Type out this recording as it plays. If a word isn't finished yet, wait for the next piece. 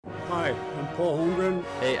Hi, I'm Paul Holmgren.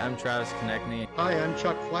 Hey, I'm Travis Konechny. Hi, I'm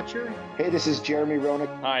Chuck Fletcher. Hey, this is Jeremy Roenick.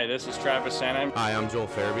 Hi, this is Travis Sanheim. Hi, I'm Joel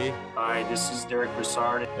Farabee. Hi, this is Derek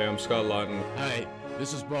Brassard. Hey, I'm Scott Lawton. Hi,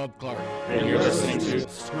 this is Bob Clark. And you're listening to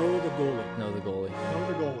Snow the Goalie. Snow the Goalie. Snow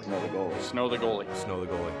the Goalie. Snow the Goalie. Snow the Goalie. Snow the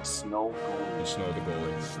Goalie. Snow Goalie. Snow the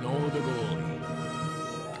Goalie. Snow the Goalie.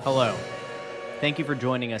 Hello. Thank you for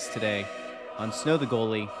joining us today on Snow the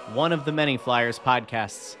Goalie, one of the many Flyers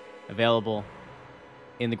podcasts available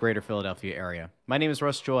in the greater Philadelphia area. My name is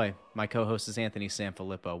Russ Joy. My co-host is Anthony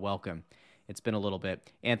Sanfilippo. Welcome. It's been a little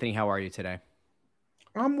bit. Anthony, how are you today?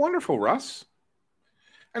 I'm wonderful, Russ.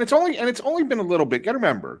 And it's only been a little bit. Got to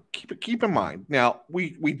remember, keep in mind. Now,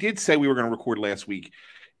 we did say we were going to record last week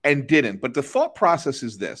and didn't, but the thought process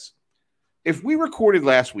is this. If we recorded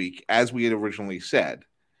last week as we had originally said,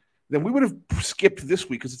 then we would have skipped this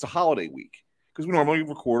week because it's a holiday week. Because we normally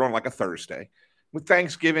record on like a Thursday. With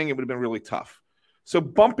Thanksgiving, it would have been really tough. So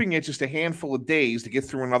bumping it just a handful of days to get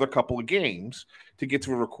through another couple of games to get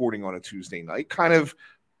to a recording on a Tuesday night kind of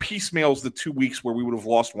piecemeals the 2 weeks where we would have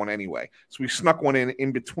lost one anyway. So we snuck one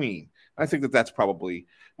in between. I think that's probably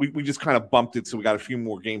we just kind of bumped it so we got a few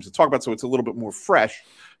more games to talk about so it's a little bit more fresh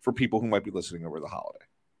for people who might be listening over the holiday.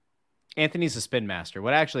 Anthony's a spin master.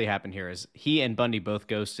 What actually happened here is he and Bundy both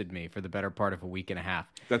ghosted me for the better part of a week and a half.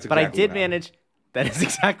 That's exactly but I did manage. That is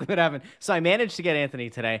exactly what happened. So I managed to get Anthony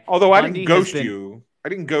today. Although I didn't ghost you. I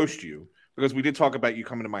didn't ghost you because we did talk about you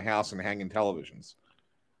coming to my house and hanging televisions.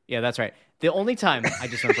 Yeah, that's right. The only time, I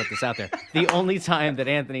just want to put this out there, the only time that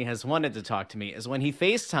Anthony has wanted to talk to me is when he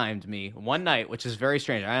FaceTimed me one night, which is very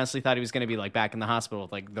strange. I honestly thought he was going to be like back in the hospital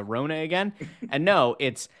with like the Rona again. And no,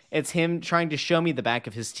 it's him trying to show me the back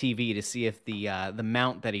of his TV to see if the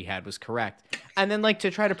mount that he had was correct. And then like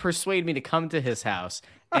to try to persuade me to come to his house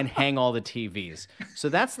and hang all the TVs. So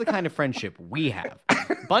that's the kind of friendship we have.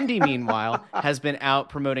 Bundy, meanwhile, has been out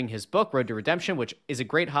promoting his book, Road to Redemption, which is a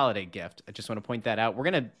great holiday gift. I just want to point that out. We're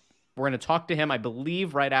gonna talk to him, I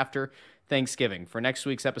believe, right after Thanksgiving. For next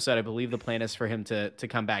week's episode, I believe the plan is for him to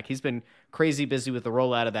come back. He's been crazy busy with the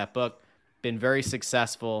rollout of that book, been very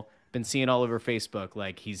successful, been seeing all over Facebook,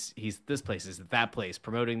 like he's this place, is that place,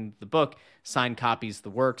 promoting the book, signed copies, the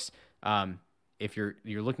works. If you're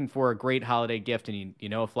looking for a great holiday gift and you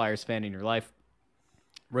know a Flyers fan in your life,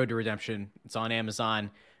 Road to Redemption, it's on Amazon,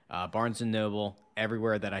 Barnes & Noble,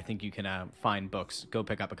 everywhere that I think you can find books. Go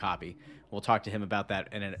pick up a copy. We'll talk to him about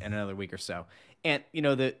that in another week or so. And, you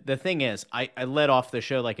know, the thing is, I led off the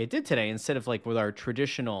show like I did today instead of like with our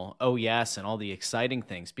traditional oh yes and all the exciting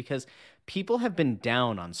things because people have been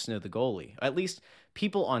down on Snow the Goalie, at least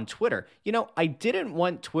people on Twitter. You know, I didn't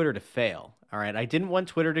want Twitter to fail. All right, I didn't want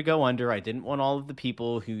Twitter to go under. I didn't want all of the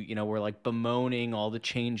people who, you know, were like bemoaning all the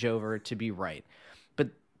changeover to be right.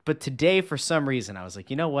 But today, for some reason, I was like,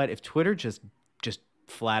 you know what? If Twitter just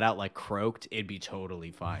flat out like croaked, it'd be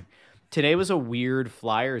totally fine. Today was a weird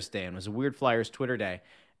Flyers day and was a weird Flyers Twitter day.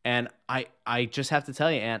 And I just have to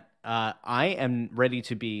tell you, Ant, I am ready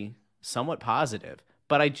to be somewhat positive.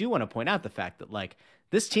 But I do want to point out the fact that, like,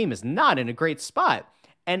 this team is not in a great spot.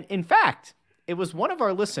 And in fact, it was one of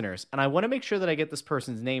our listeners, and I want to make sure that I get this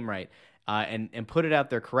person's name right and put it out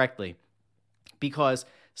there correctly, because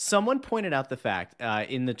someone pointed out the fact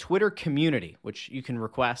in the Twitter community, which you can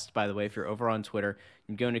request, by the way, if you're over on Twitter,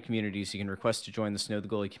 you can go into communities, you can request to join the Snow the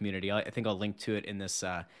Goalie community. I think I'll link to it in this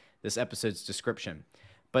episode's description.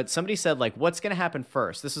 But somebody said, like, what's going to happen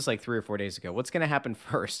first? This was like 3 or 4 days ago. What's going to happen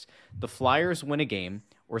first? The Flyers win a game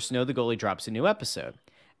or Snow the Goalie drops a new episode.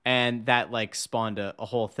 And that, like, spawned a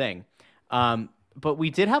whole thing. But we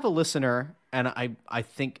did have a listener, and I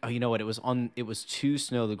think, oh, you know what? It was to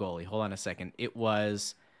Snow the Goalie. Hold on a second. It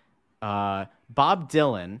was Bob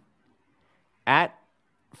Dylan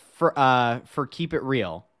for Keep It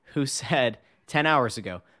Real, who said 10 hours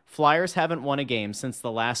ago, Flyers haven't won a game since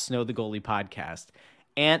the last Snow the Goalie podcast.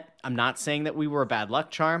 And I'm not saying that we were a bad luck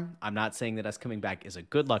charm. I'm not saying that us coming back is a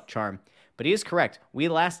good luck charm, but he is correct. We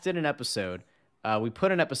last did an episode. We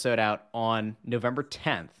put an episode out on November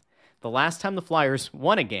 10th. The last time the Flyers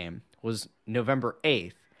won a game was November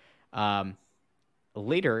 8th.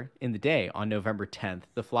 Later in the day, on November 10th,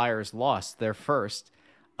 the Flyers lost their first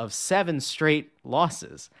of 7 straight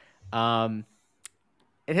losses.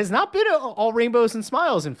 It has not been all rainbows and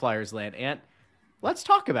smiles in Flyers land, and let's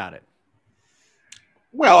talk about it.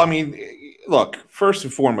 Well, I mean, look, first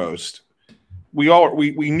and foremost, we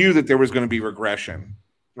knew that there was going to be regression,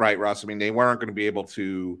 right, Russ? I mean, they weren't going to be able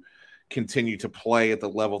to continue to play at the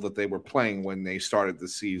level that they were playing when they started the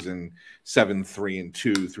season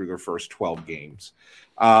 7-3-2 through their first 12 games.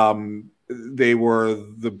 They were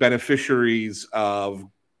the beneficiaries of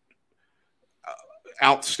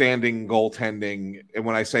outstanding goaltending. And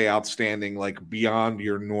when I say outstanding, like beyond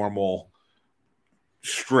your normal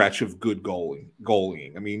stretch of good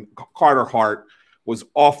goaling. I mean, Carter Hart was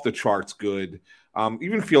off the charts good.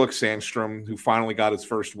 Even Felix Sandstrom, who finally got his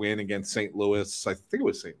first win against St. Louis, I think it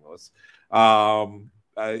was St. Louis.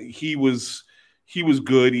 He was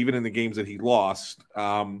good even in the games that he lost.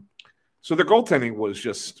 So their goaltending was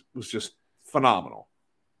just phenomenal.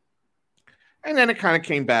 And then it kind of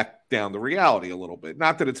came back down to reality a little bit.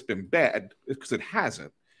 Not that it's been bad, because it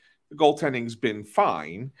hasn't. The goaltending's been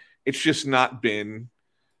fine. It's just not been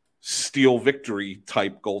steel victory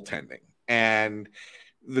type goaltending. And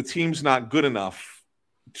the team's not good enough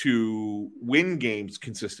to win games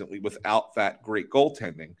consistently without that great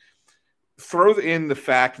goaltending. Throw in the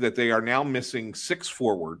fact that they are now missing 6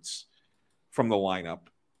 forwards from the lineup,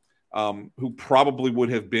 who probably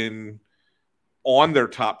would have been on their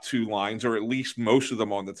top 2 lines, or at least most of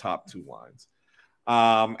them on the top 2 lines.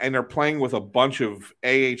 And they're playing with a bunch of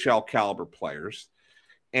AHL caliber players.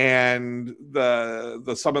 And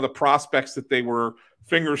the some of the prospects that they were,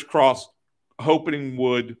 fingers crossed, hoping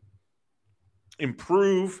would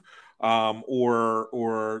improve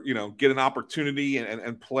or get an opportunity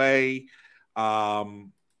and play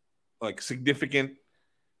like significant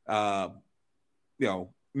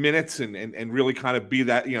minutes and really kind of be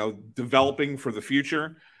that developing for the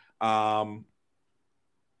future, then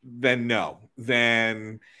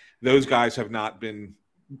those guys have not been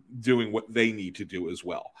doing what they need to do as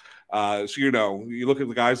well. So you look at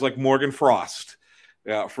the guys like Morgan Frost,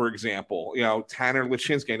 for example, Tanner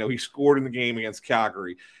Lachinsky. I know he scored in the game against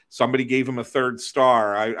Calgary. Somebody gave him a 3rd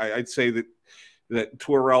star. I'd say that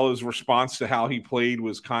Tortorella's response to how he played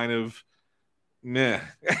was kind of meh.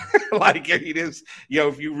 Like it is,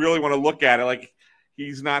 if you really want to look at it, like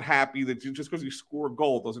he's not happy that just because you score a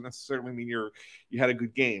goal doesn't necessarily mean you had a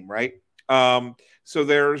good game, right? So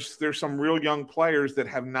there's some real young players that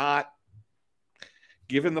have not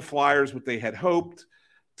given the Flyers what they had hoped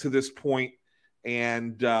to this point.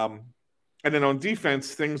 And then on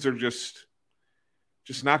defense, things are just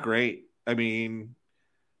not great. I mean,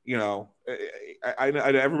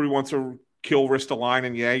 everybody wants to kill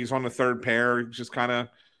Ristolainen. Yeah, he's on the 3rd pair, just kind of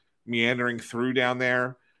meandering through down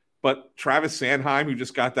there. But Travis Sanheim, who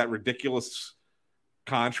just got that ridiculous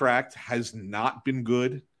contract, has not been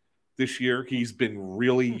good this year. He's been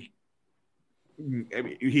really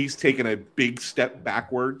he's taken a big step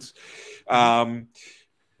backwards. I'm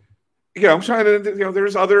trying to,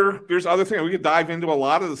 there's other things. We could dive into a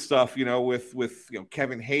lot of the stuff, with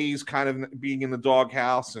Kevin Hayes kind of being in the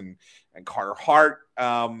doghouse and Carter Hart.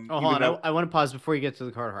 Hold on. I want to pause before you get to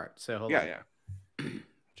the Carter Hart. So hold on. Yeah.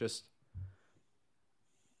 Just,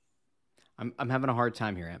 I'm having a hard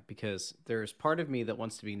time here, Ant, because there's part of me that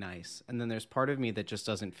wants to be nice, and then there's part of me that just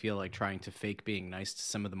doesn't feel like trying to fake being nice to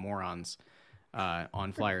some of the morons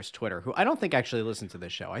on Flyers Twitter, who I don't think actually listen to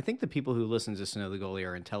this show. I think the people who listen to Know the Goalie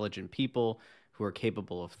are intelligent people who are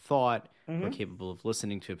capable of thought, who are capable of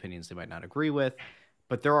listening to opinions they might not agree with.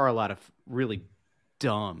 But there are a lot of really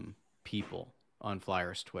dumb people on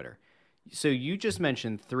Flyers Twitter. So you just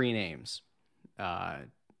mentioned 3 names: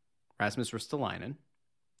 Rasmus Ristolainen,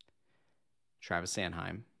 Travis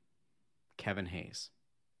Sanheim, Kevin Hayes.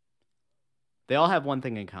 They all have one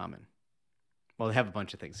thing in common. Well, they have a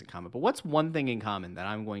bunch of things in common, but what's one thing in common that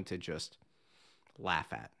I'm going to just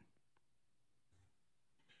laugh at?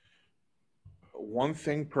 One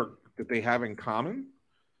thing that they have in common?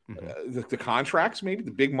 The contracts, maybe the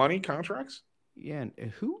big money contracts? Yeah,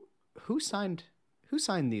 and who signed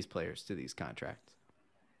these players to these contracts?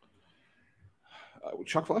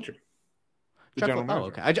 Chuck Fletcher.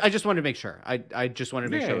 Okay. I just wanted to make sure. I just wanted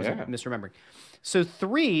to make sure I wasn't misremembering. So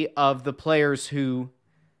 3 of the players who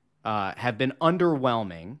have been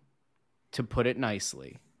underwhelming, to put it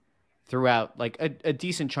nicely, throughout like a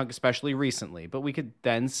decent chunk, especially recently, but we could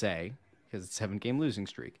then say, because it's a 7-game losing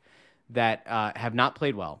streak, that have not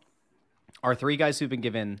played well, are 3 guys who've been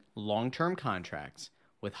given long-term contracts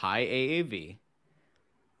with high AAV,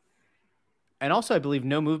 and also I believe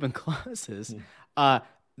no movement clauses.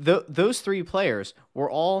 Those 3 players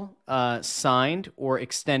were all signed or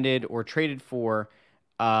extended or traded for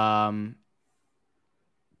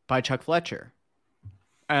by Chuck Fletcher.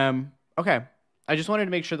 Okay. I just wanted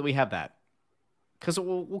to make sure that we have that, because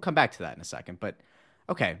we'll come back to that in a second. But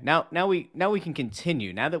okay, now we can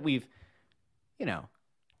continue. Now that we've,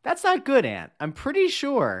 that's not good, Ant. I'm pretty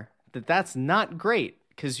sure that that's not great,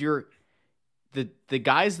 because you're the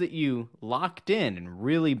guys that you locked in and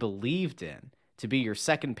really believed in to be your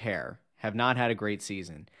second pair have not had a great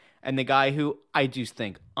season. And the guy who I do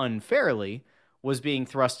think unfairly was being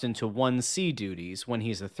thrust into 1C duties when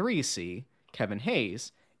he's a 3C, Kevin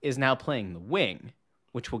Hayes, is now playing the wing,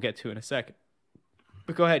 which we'll get to in a second.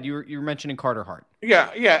 But go ahead. You were mentioning Carter Hart. Yeah,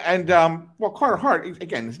 and Carter Hart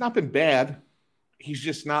again, it's not been bad. He's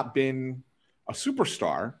just not been a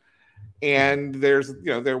superstar. And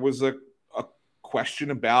there was a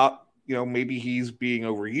question about, maybe he's being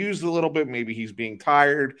overused a little bit, maybe he's being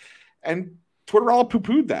tired, and Tortorella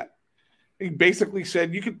poo-pooed that. He basically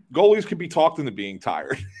said goalies could be talked into being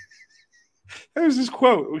tired. There's this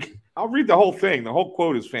quote. I'll read the whole thing. The whole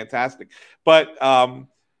quote is fantastic. But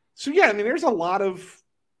there's a lot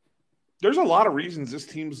of reasons this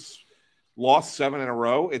team's lost 7 in a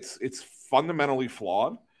row. It's fundamentally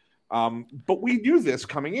flawed. But we knew this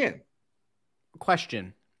coming in.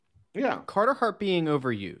 Question. Yeah. Carter Hart being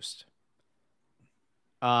overused.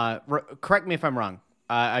 Correct me if I'm wrong.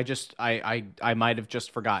 I might have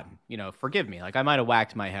just forgotten. Forgive me. Like I might have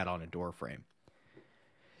whacked my head on a door frame.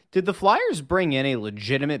 Did the Flyers bring in a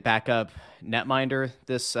legitimate backup netminder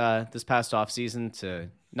this past offseason to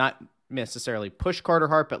not necessarily push Carter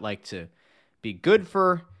Hart, but like to be good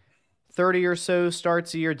for 30 or so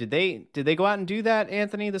starts a year? Did they go out and do that,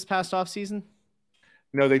 Anthony, this past offseason?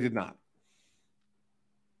 No, they did not.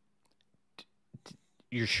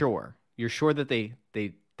 You're sure? You're sure that they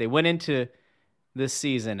went into this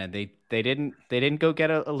season and they didn't go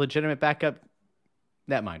get a legitimate backup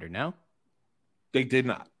netminder? No, they did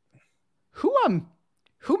not.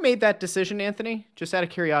 Who made that decision, Anthony? Just out of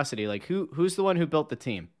curiosity, like who's the one who built the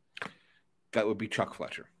team? That would be Chuck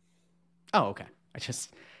Fletcher. Oh, okay.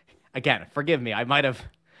 Again, forgive me. I might have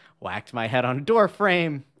whacked my head on a door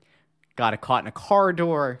frame, got caught in a car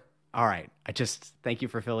door. All right. Thank you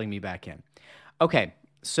for filling me back in. Okay.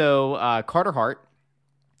 So Carter Hart,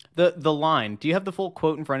 the line, do you have the full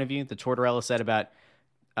quote in front of you that Tortorella said about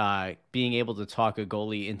being able to talk a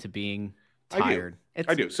goalie into being tired?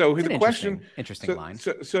 I do. So the question, interesting line.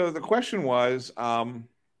 So the question was, you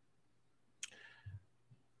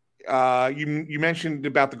mentioned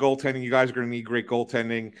about the goaltending. You guys are going to need great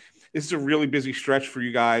goaltending. This is a really busy stretch for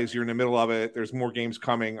you guys. You're in the middle of it. There's more games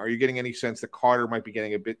coming. Are you getting any sense that Carter might be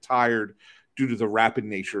getting a bit tired due to the rapid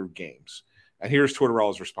nature of games? And here's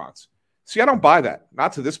Tortorella's response. See, I don't buy that.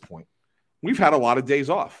 Not to this point. We've had a lot of days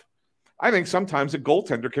off. I think sometimes a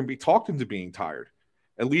goaltender can be talked into being tired,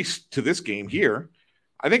 at least to this game here.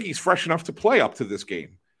 I think he's fresh enough to play up to this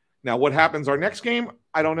game. Now, what happens our next game?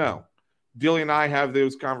 I don't know. Dilly and I have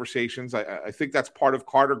those conversations. I think that's part of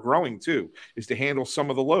Carter growing too, is to handle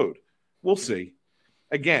some of the load. We'll see.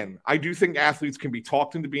 Again, I do think athletes can be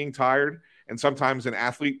talked into being tired, and sometimes an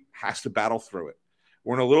athlete has to battle through it.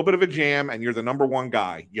 We're in a little bit of a jam, and you're the number one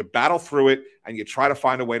guy. You battle through it, and you try to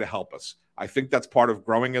find a way to help us. I think that's part of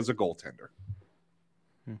growing as a goaltender.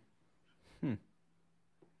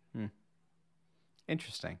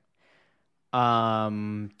 Interesting.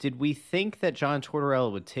 Did we think that John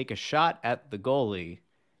Tortorella would take a shot at the goalie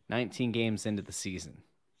 19 games into the season?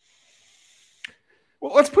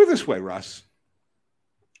 Well, let's put it this way, Russ.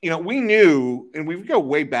 We knew, and we go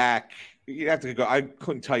way back. You have to go. I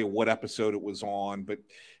couldn't tell you what episode it was on, but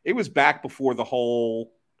it was back before the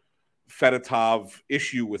whole Fedotov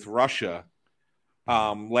issue with Russia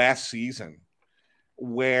last season,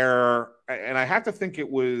 and I have to think it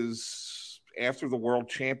was after the World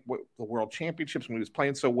Championships when he was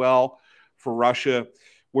playing so well for Russia,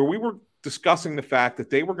 where we were discussing the fact that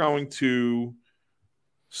they were going to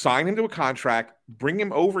sign him to a contract, bring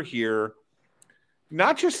him over here,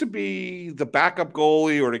 not just to be the backup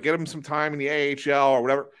goalie or to get him some time in the AHL or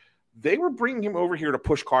whatever. They were bringing him over here to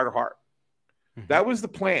push Carter Hart. Mm-hmm. That was the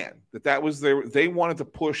plan. They wanted to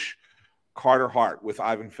push Carter Hart with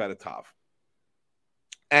Ivan Fedotov.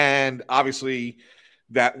 And obviously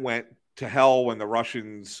that went to hell when the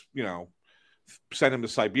Russians, sent him to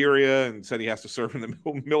Siberia and said he has to serve in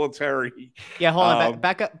the military. Yeah, hold on.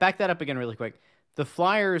 Back that up again really quick. The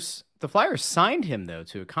Flyers signed him though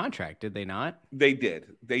to a contract, did they not? They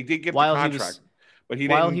did. They did get the contract, but he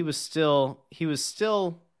was still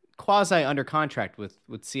quasi under contract with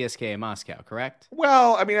CSKA Moscow, correct?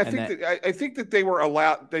 Well, I mean, I think that they were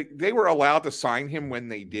allowed. They were allowed to sign him when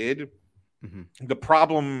they did. Mm-hmm. The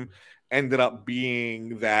problem ended up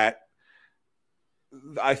being that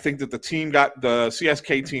I think that the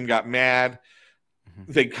CSK team got mad.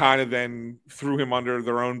 Mm-hmm. They kind of then threw him under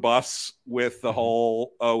their own bus with the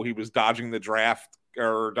whole, he was dodging the draft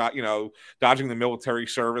or, dodging the military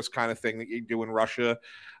service kind of thing that you do in Russia,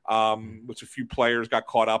 which a few players got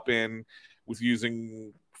caught up in with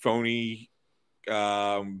using phony, phony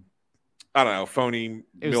it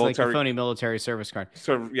was military. Like the phony military service card.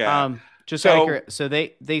 So, yeah. So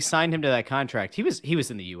they signed him to that contract. He was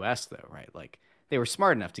in the U.S. though, right? Like they were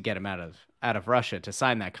smart enough to get him out of Russia to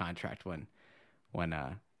sign that contract when when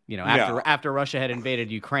No. after Russia had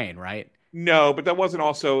invaded Ukraine, right? No, but that wasn't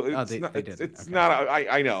also. It's they not, did. It's Okay. not.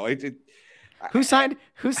 I know it. Who signed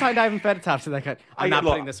Ivan Fedotov to that guy? I'm not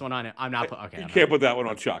look, putting this one on it. I'm not. Okay. You I'm can't not. put that one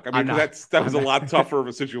on Chuck. I I'm mean, not. that was I'm a not. lot tougher of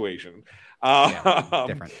a situation.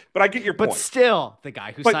 Different. But I get your But point. still, the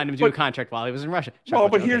guy who But- signed him to a but- contract while he was in Russia. Chuck, Well,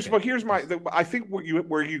 what's but your- here's okay, but here's my. I think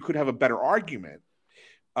where you could have a better argument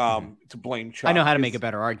to blame Chuck. I know how to is- make a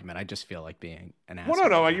better argument. I just feel like being an asshole. Well,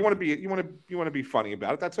 no. You want to be funny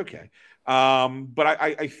about it. That's okay. But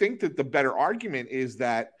I think that the better argument is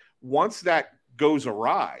that once that goes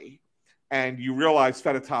awry, and you realize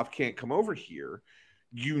Fedotov can't come over here,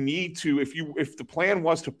 you need to. If the plan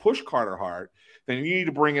was to push Carter Hart, then you need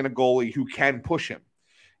to bring in a goalie who can push him.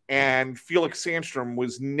 And Felix Sandstrom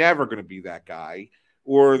was never going to be that guy.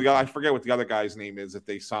 Or I forget what the other guy's name is that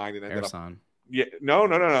they signed and ended up. Ersan. Yeah, no.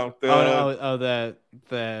 The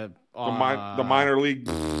the minor league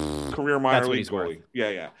career minor That's what league he's goalie. worth.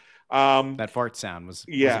 Yeah. that fart sound was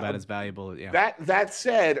Yeah. about as valuable. Yeah. That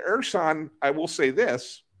said, Ersan, I will say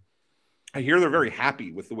this: I hear they're very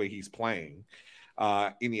happy with the way he's playing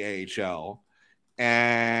in the AHL,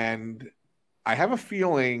 and I have a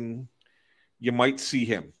feeling you might see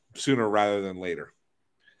him sooner rather than later.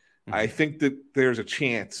 Mhm. I think that there's a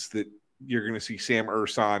chance that you're going to see Sam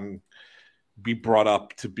Ersan be brought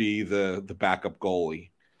up to be the backup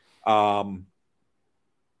goalie,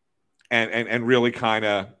 and really kind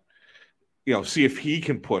of, see if he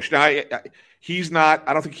can push. Now, he's not.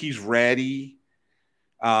 I don't think he's ready.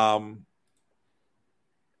 I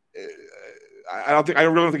really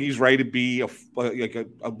don't think he's ready to be a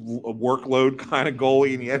workload kind of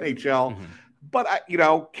goalie in the NHL. Mhm. But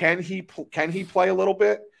can he play a little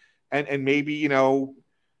bit and maybe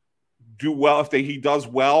do well if he does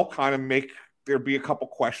well? Kind of make there be a couple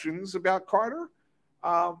questions about Carter.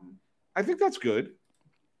 I think that's good.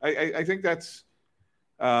 I think that's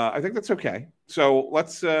okay. So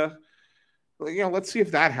let's see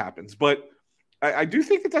if that happens. But I do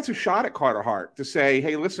think that's a shot at Carter Hart to say,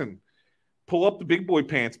 hey, listen, pull up the big boy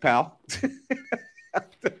pants, pal.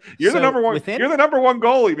 You're So the number one. within- You're the number one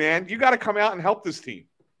goalie, man. You got to come out and help this team.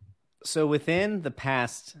 So within the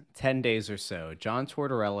past 10 days or so, John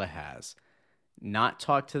Tortorella has not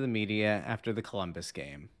talked to the media after the Columbus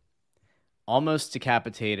game, almost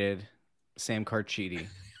decapitated Sam Carchidi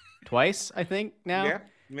twice, I think, now.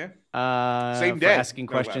 Yeah. Same day, asking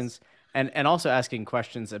no less. questions and also asking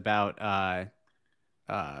questions about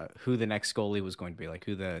who the next goalie was going to be, like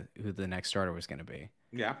who the next starter was going to be.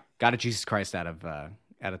 Yeah. Got a Jesus Christ out of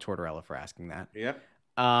Tortorella for asking that. Yeah.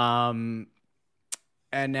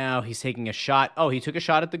 And now he's taking a shot. Oh, he took a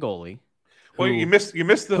shot at the goalie. Well, who- you missed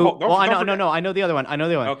the who- whole. well, I know, forget- no, I know the other one.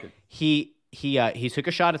 Okay. He took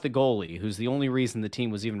a shot at the goalie, who's the only reason the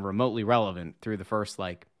team was even remotely relevant through the first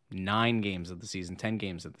 9 games of the season, 10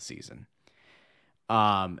 games of the season.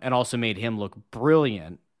 And also made him look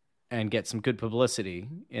brilliant and get some good publicity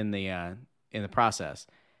in the process.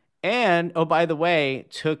 And oh, by the way,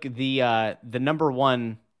 took the number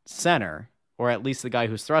one center, or at least the guy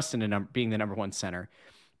who's thrust into being the number one center,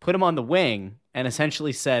 put him on the wing, and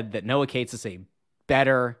essentially said that Noah Cates is a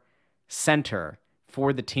better center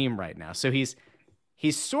for the team right now. So he's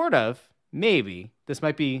sort of, maybe, this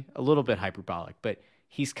might be a little bit hyperbolic, but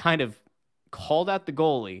he's kind of called out the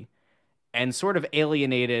goalie and sort of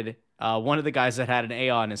alienated one of the guys that had an A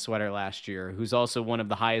on his sweater last year, who's also one of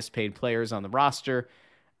the highest paid players on the roster.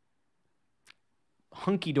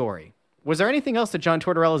 Hunky-dory. Was there anything else that John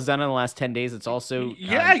Tortorella has done in the last 10 days that's also...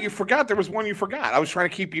 Yeah, you forgot. There was one you forgot. I was trying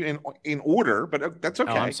to keep you in order, but that's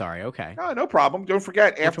okay. Oh, I'm sorry. Okay. No problem. Don't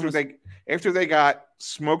forget, Which one after they got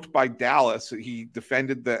smoked by Dallas, he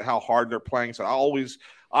defended how hard they're playing. So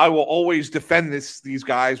I will always defend these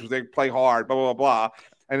guys because they play hard, blah, blah, blah.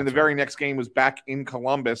 And then the very next game was back in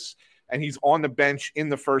Columbus, and he's on the bench in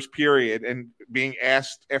the first period and being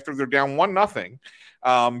asked after they're down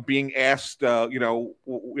 1-0, being asked,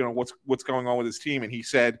 what's going on with his team, and he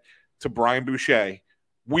said to Brian Boucher,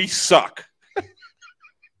 "We suck."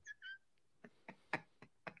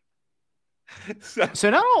 So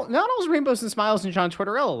not all rainbows and smiles in John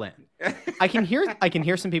Tortorella land. I can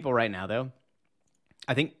hear some people right now though.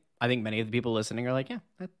 I think many of the people listening are like, yeah,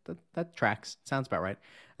 that tracks. Sounds about right.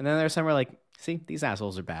 And then there's some who are like, see, these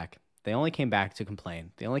assholes are back. They only came back to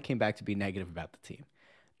complain. They only came back to be negative about the team.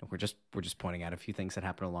 We're just pointing out a few things that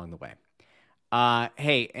happened along the way.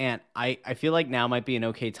 Hey, Ant, I feel like now might be an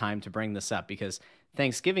okay time to bring this up because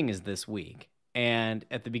Thanksgiving is this week. And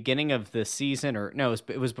at the beginning of the season,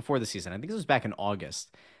 it was before the season. I think it was back in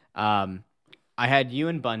August. I had you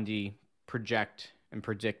and Bundy predict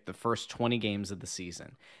the first 20 games of the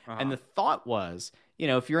season. Uh-huh. And the thought was,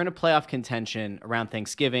 if you're in a playoff contention around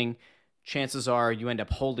Thanksgiving, chances are you end up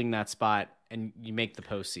holding that spot and you make the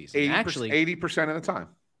postseason. Actually, 80% of the time.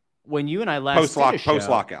 When you and I last Post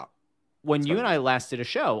lockout. When you and I last did a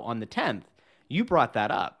show on the 10th, you brought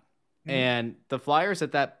that up. And the Flyers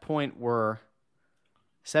at that point were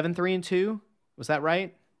 7-3-2. Was that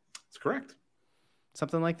right? That's correct.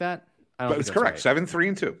 Something like that? I don't But think it's that's correct.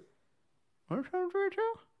 right. 7-3-2. Was it 7-3-2?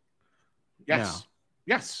 Yes. No.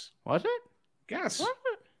 Yes. Was it? Yes. Was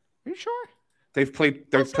it? Are you sure? They've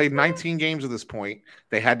played 19 games at this point.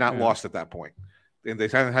 They had not lost at that point. And they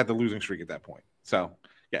haven't had the losing streak at that point. So,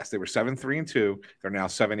 yes, they were 7-3-2. They're now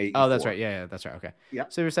 7-8. Oh, that's right. Yeah, that's right. Okay. Yeah.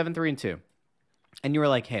 So they were 7-3-2. And you were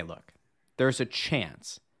like, "Hey, look. There's a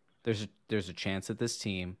chance. There's a chance that this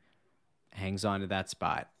team hangs on to that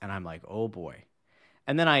spot." And I'm like, "Oh boy."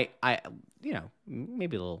 And then I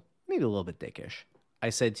maybe a little bit dickish. I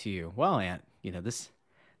said to you, "Well, Ant, this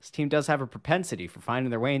team does have a propensity for finding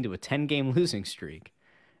their way into a 10-game losing streak,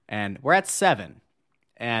 and we're at 7,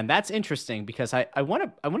 and that's interesting because I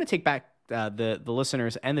want to take back the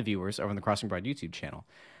listeners and the viewers over on the Crossing Broad YouTube channel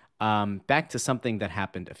back to something that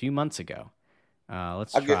happened a few months ago.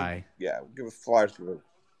 Let's try. We'll give the Flyers a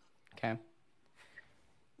Okay.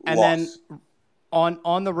 And then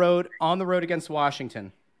on the road against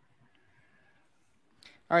Washington.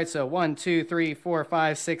 All right, so 1, 2, 3, 4,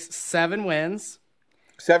 5, 6, 7 wins.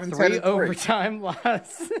 7, 3 overtime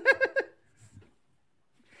losses.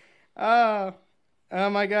 Oh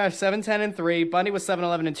my gosh, 7-10-3. Bundy was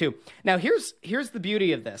 7-11-2. Now here's the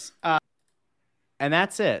beauty of this, and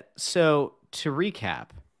that's it. So to recap,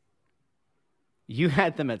 you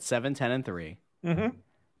had them at 7-10-3. Mm-hmm.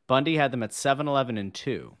 Bundy had them at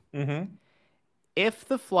 7-11-2. Mm-hmm. If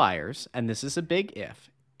the Flyers, and this is a big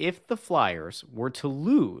if the Flyers were to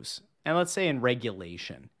lose, and let's say in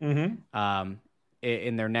regulation, in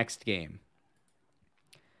their next game,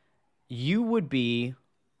 you would be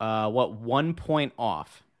 1 point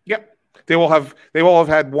off. Yep. They will have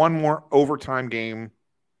had one more overtime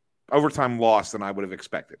loss than I would have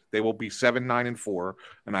expected. They will be 7-9-4,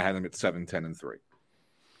 and I had them at 7-10-3.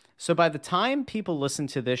 So by the time people listen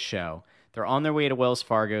to this show, they're on their way to Wells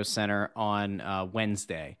Fargo Center on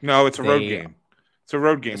Wednesday. No, it's a road game. It's a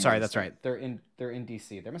road game. Sorry, Wednesday. That's right. They're in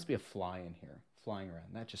DC. There must be a fly in here flying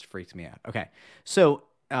around. That just freaked me out. Okay, so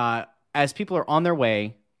as people are on their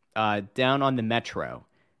way down on the metro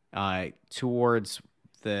towards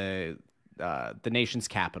the nation's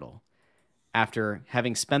capital, after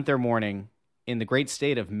having spent their morning in the great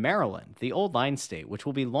state of Maryland, the old line state, which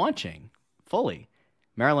will be launching fully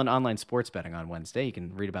Maryland online sports betting on Wednesday. You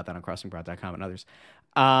can read about that on crossingbroad.com and others.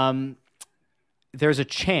 There's a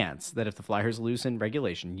chance that if the Flyers lose in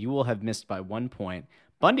regulation, you will have missed by 1 point.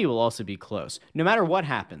 Bundy will also be close. No matter what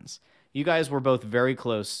happens, you guys were both very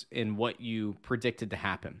close in what you predicted to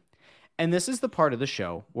happen. And this is the part of the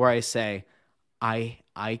show where I say, I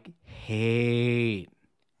hate,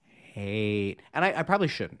 and I probably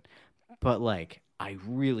shouldn't, but I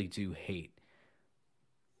really do hate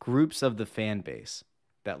groups of the fan base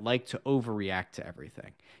that like to overreact to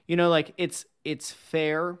everything. It's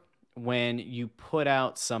fair when you put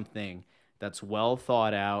out something that's well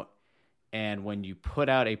thought out, and when you put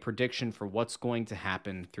out a prediction for what's going to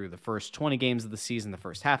happen through the first 20 games of the season, the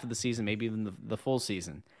first half of the season, maybe even the full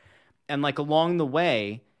season. And along the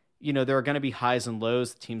way, there are going to be highs and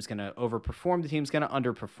lows. The team's going to overperform. The team's going to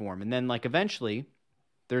underperform. And then eventually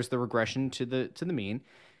there's the regression to the mean.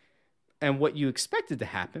 And what you expected to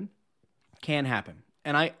happen can happen.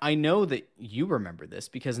 And I know that you remember this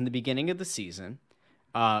because in the beginning of the season,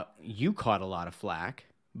 you caught a lot of flack.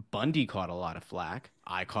 Bundy caught a lot of flack.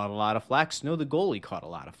 I caught a lot of flack. Snow the goalie caught a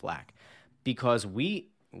lot of flack because we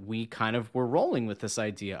kind of were rolling with this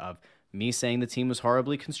idea of me saying the team was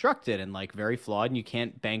horribly constructed and very flawed, and you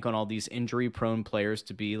can't bank on all these injury-prone players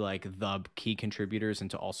to be the key contributors and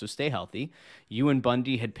to also stay healthy. You and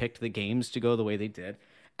Bundy had picked the games to go the way they did.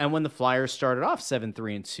 And when the Flyers started off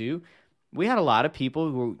 7-3-2, we had a lot of people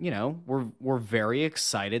who, were very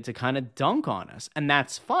excited to kind of dunk on us. And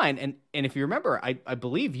that's fine. And if you remember, I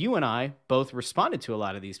believe you and I both responded to a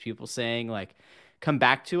lot of these people saying, come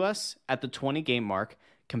back to us at the 20-game mark,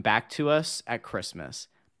 come back to us at Christmas,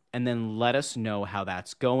 and then let us know how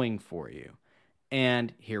that's going for you.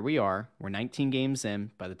 And here we are. We're 19 games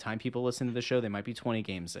in. By the time people listen to the show, they might be 20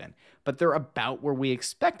 games in. But they're about where we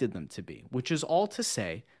expected them to be, which is all to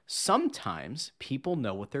say sometimes people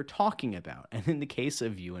know what they're talking about. And in the case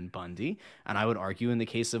of you and Bundy, and I would argue in the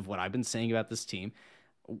case of what I've been saying about this team,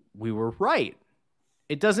 we were right.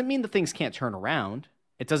 It doesn't mean that things can't turn around.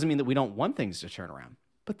 It doesn't mean that we don't want things to turn around.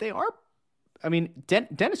 But they are. I mean,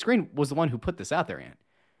 Dennis Green was the one who put this out there, Ant.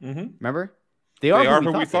 Mm-hmm. Remember? They are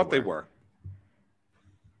who we thought they were.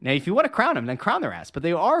 Now, if you want to crown them, then crown their ass. But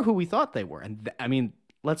they are who we thought they were. And I mean,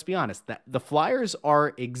 let's be honest. That the Flyers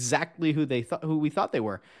are exactly who we thought they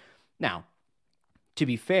were. Now, to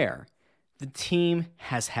be fair, the team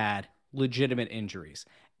has had legitimate injuries,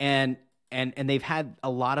 and they've had a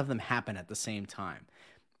lot of them happen at the same time.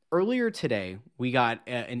 Earlier today, we got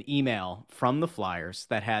an email from the Flyers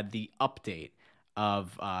that had the update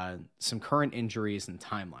of some current injuries and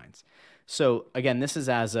timelines. So, again, this is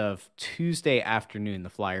as of Tuesday afternoon. The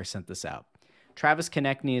Flyers sent this out. Travis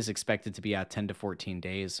Konechny is expected to be out 10 to 14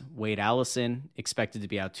 days. Wade Allison expected to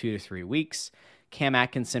be out 2 to 3 weeks. Cam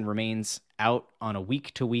Atkinson remains out on a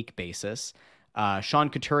week-to-week basis. Sean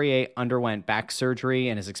Couturier underwent back surgery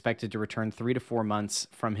and is expected to return 3 to 4 months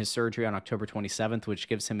from his surgery on October 27th, which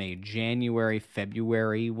gives him a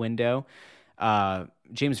January-February window.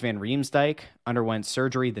 James Van Riemsdyk underwent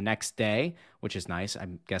surgery the next day, which is nice.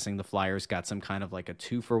 I'm guessing the Flyers got some kind of like a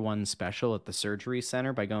 2-for-1 special at the surgery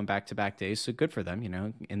center by going back-to-back days. So good for them,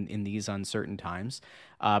 in these uncertain times.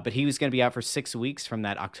 But he was going to be out for 6 weeks from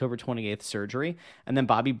that October 28th surgery. And then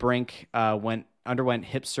Bobby Brink underwent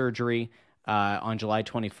hip surgery on July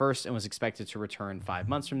 21st and was expected to return 5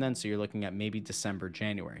 months from then. So you're looking at maybe December,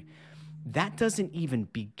 January. That doesn't even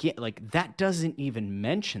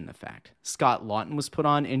mention the fact Scott Lawton was put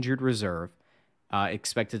on injured reserve,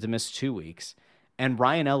 expected to miss 2 weeks, and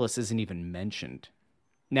Ryan Ellis isn't even mentioned.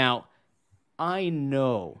 Now, I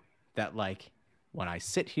know that when I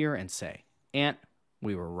sit here and say, Ant,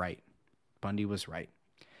 we were right. Bundy was right.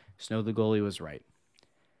 Snow the goalie was right.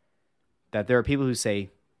 That there are people who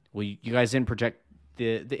say, well, you guys didn't project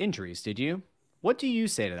the injuries, did you? What do you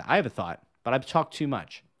say to that? I have a thought, but I've talked too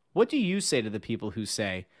much. What do you say to the people who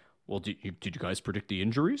say, well, did you guys predict the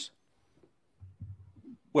injuries?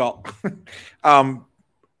 Well,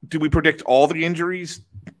 did we predict all the injuries?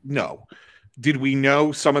 No. Did we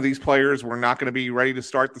know some of these players were not going to be ready to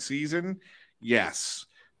start the season? Yes.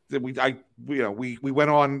 We went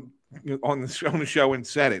on the show and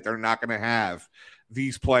said it. They're not going to have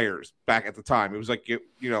these players back at the time. It was like,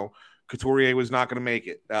 Couturier was not going to make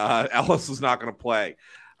it. Ellis was not going to play.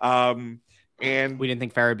 And we didn't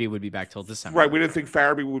think Farabee would be back till December. Right. We didn't think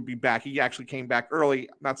Farabee would be back. He actually came back early.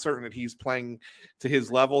 Not certain that he's playing to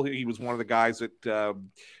his level. He was one of the guys that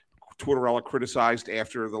Tortorella criticized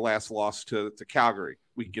after the last loss to Calgary.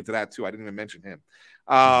 We can get to that too. I didn't even mention him.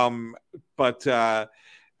 So we didn't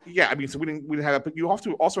have that. But you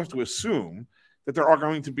also have to assume that there are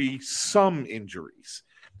going to be some injuries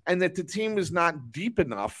and that the team is not deep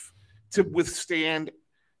enough to withstand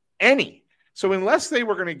any. So unless they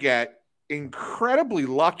were going to get incredibly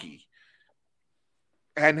lucky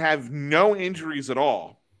and have no injuries at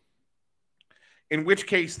all, in which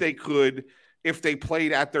case they could, if they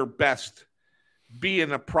played at their best, be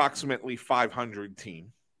an approximately 500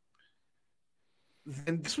 team,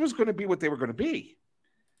 then this was going to be what they were going to be.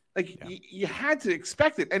 You had to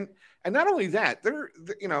expect it. And not only that, they're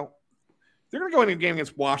going to go into a game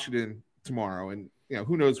against Washington tomorrow, and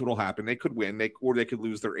who knows what will happen. They could win, or they could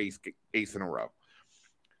lose their eighth in a row.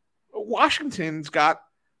 Washington's got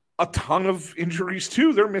a ton of injuries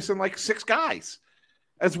too. They're missing 6 guys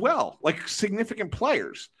as well, significant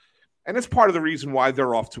players. And that's part of the reason why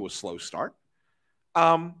they're off to a slow start.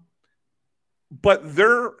 But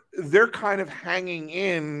they're kind of hanging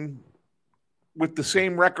in with the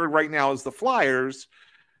same record right now as the Flyers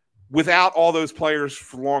without all those players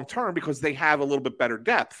for long term because they have a little bit better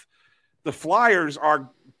depth. The Flyers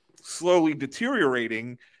are slowly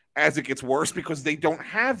deteriorating as it gets worse because they don't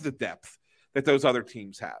have the depth that those other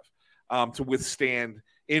teams have to withstand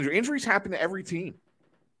injury. Injuries happen to every team.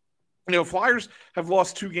 Flyers have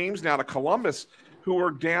lost 2 games now to Columbus, who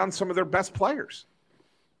are down some of their best players.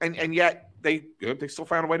 And yet they still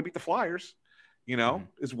found a way to beat the Flyers.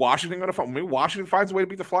 Is Washington going to find? Maybe Washington finds a way to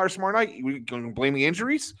beat the Flyers tomorrow night. We going to blame the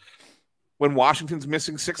injuries when Washington's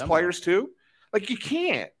missing 6 players too?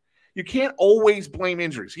 You can't always blame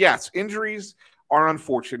injuries. Yes, injuries are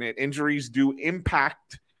unfortunate. Injuries do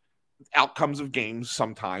impact outcomes of games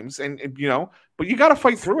sometimes, but you got to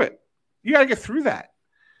fight through it. You got to get through that,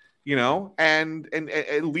 and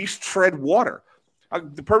at least tread water.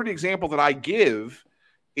 The perfect example that I give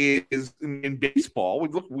is in baseball.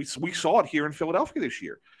 We saw it here in Philadelphia this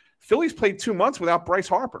year. Phillies played 2 months without Bryce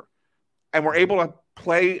Harper, and were able to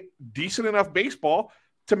play decent enough baseball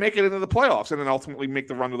to make it into the playoffs and then ultimately make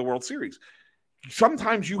the run to the World Series.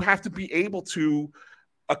 Sometimes you have to be able to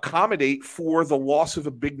accommodate for the loss of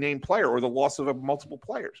a big name player or the loss of multiple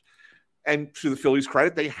players. And to the Phillies'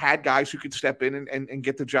 credit, they had guys who could step in and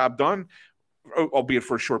get the job done, albeit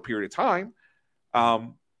for a short period of time.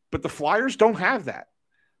 But the Flyers don't have that.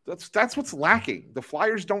 That's what's lacking. The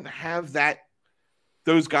Flyers don't have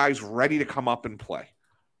those guys ready to come up and play.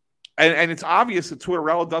 And it's obvious that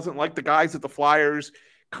Tortorella doesn't like the guys that the Flyers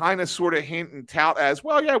kind of sort of hint and tout as,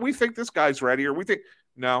 well, yeah, we think this guy's ready, or we think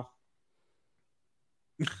no.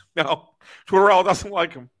 No. Tortorella doesn't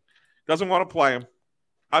like him. Doesn't want to play him.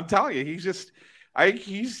 I'm telling you, he's just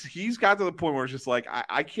he's got to the point where it's just like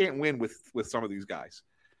I can't win with some of these guys.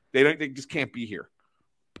 They just can't be here.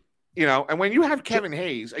 And when you have Kevin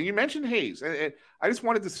Hayes, and you mentioned Hayes, and I just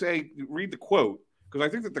wanted to read the quote, because I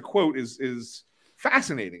think that the quote is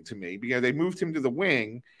fascinating to me, because they moved him to the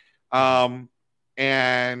wing, and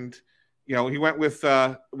he went with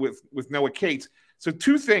Noah Cates. So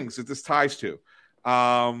two things that this ties to.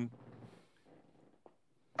 So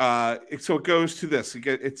it goes to this.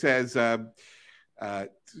 It says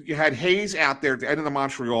you had Hayes out there at the end of the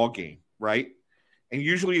Montreal game, right? And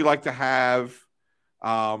usually you like to have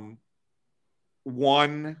one,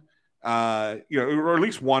 or at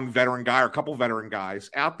least one veteran guy or a couple veteran guys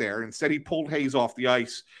out there. Instead, he pulled Hayes off the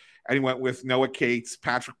ice, and he went with Noah Cates,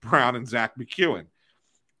 Patrick Brown, and Zach McEwen.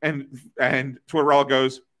 And Tortorella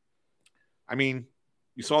goes, I mean,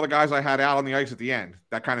 you saw the guys I had out on the ice at the end.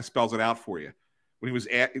 That kind of spells it out for you. That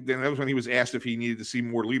was when he was asked if he needed to see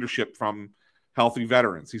more leadership from healthy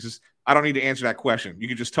veterans. He says, I don't need to answer that question. You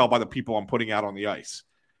can just tell by the people I'm putting out on the ice.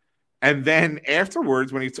 And then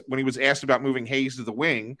afterwards, when he was asked about moving Hayes to the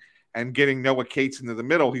wing and getting Noah Cates into the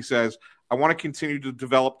middle, he says, I want to continue to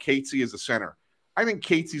develop Catesy as a center. I think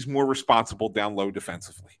Catesy's more responsible down low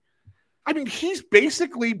defensively. I mean, he's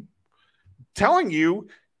basically telling you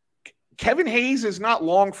Kevin Hayes is not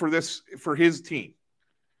long for his team.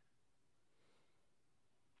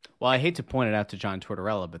 Well, I hate to point it out to John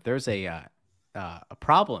Tortorella, but there's a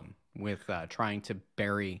problem with trying to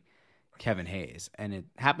bury Kevin Hayes, and it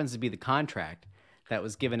happens to be the contract that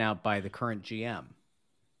was given out by the current GM.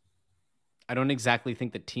 I don't exactly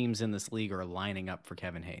think that teams in this league are lining up for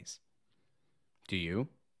Kevin Hayes. Do you?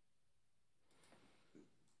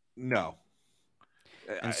 No.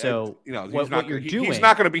 And so, what you're doing, he's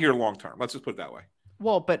not going to be here long term. Let's just put it that way.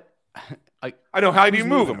 Well, but I know. How do you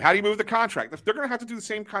move him? How do you move the contract? They're going to have to do the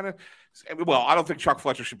same kind of. Well, I don't think Chuck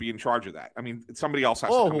Fletcher should be in charge of that. I mean, somebody else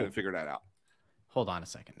has to come in and figure that out. Hold on a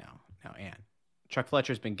second now, Ann. Chuck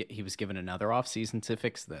Fletcher's he was given another offseason to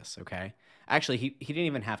fix this, okay? Actually, he didn't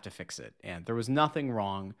even have to fix it, and there was nothing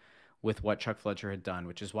wrong with what Chuck Fletcher had done,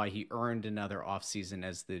 which is why he earned another offseason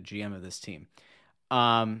as the GM of this team.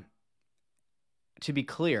 To be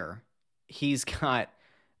clear, he's got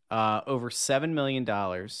over $7 million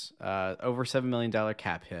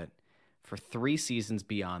cap hit for 3 seasons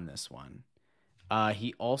beyond this one.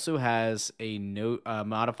 He also has a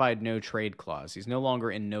modified no trade clause. He's no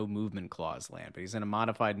longer in no movement clause land, but he's in a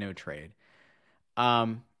modified no trade.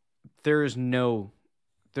 There's no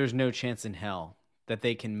chance in hell that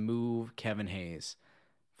they can move Kevin Hayes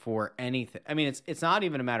for anything. I mean, it's not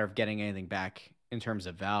even a matter of getting anything back in terms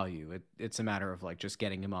of value. It's a matter of like just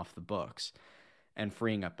getting him off the books and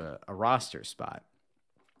freeing up a roster spot.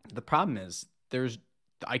 The problem is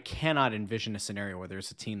I cannot envision a scenario where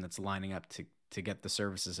there's a team that's lining up to get the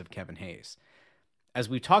services of Kevin Hayes. As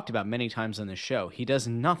we've talked about many times on this show, he does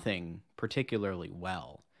nothing particularly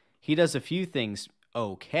well. He does a few things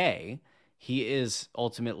okay. He is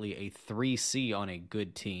ultimately a 3C on a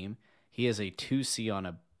good team. He is a 2C on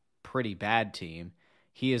a pretty bad team.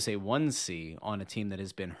 He is a 1C on a team that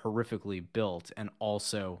has been horrifically built and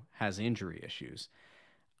also has injury issues.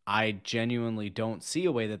 I genuinely don't see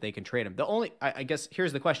a way that they can trade him. I guess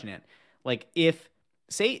here's the question, Ant. Like, if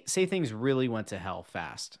say things really went to hell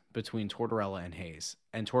fast between Tortorella and Hayes,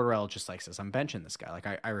 and Tortorella just like says, I'm benching this guy. Like,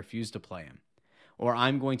 I refuse to play him. Or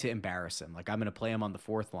I'm going to embarrass him. Like, I'm going to play him on the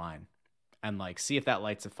 4th line and like see if that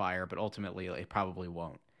lights a fire, but ultimately it probably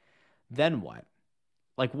won't. Then what?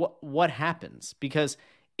 Like, what happens? Because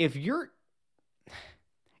if you're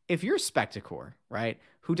Spectacor, right,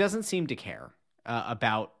 who doesn't seem to care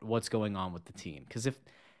about what's going on with the team, because if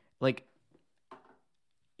like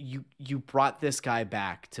you brought this guy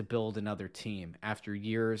back to build another team after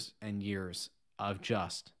years and years of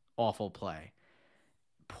just awful play,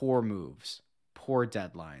 poor moves, poor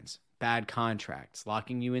deadlines, bad contracts,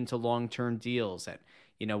 locking you into long-term deals at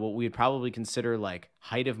what we would probably consider like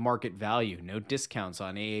height of market value, no discounts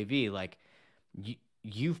on AAV. Like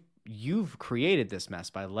you've created this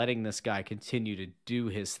mess by letting this guy continue to do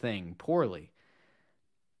his thing poorly.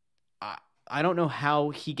 I don't know how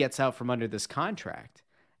he gets out from under this contract.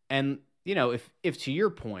 And, if to your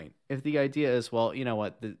point, if the idea is, well, you know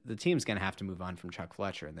what, the team's going to have to move on from Chuck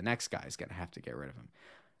Fletcher and the next guy is going to have to get rid of him.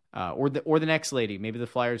 Or the next lady, maybe the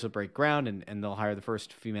Flyers will break ground and they'll hire the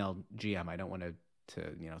first female GM. I don't want to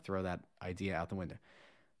to throw that idea out the window.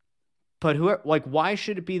 But why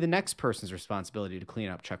should it be the next person's responsibility to clean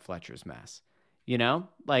up Chuck Fletcher's mess? And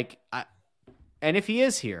if he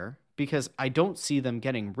is here, because I don't see them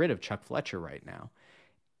getting rid of Chuck Fletcher right now.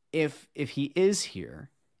 If he is here,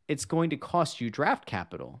 it's going to cost you draft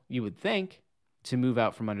capital, you would think, to move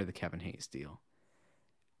out from under the Kevin Hayes deal.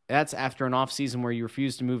 That's after an offseason where you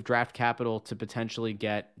refuse to move draft capital to potentially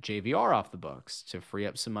get JVR off the books to free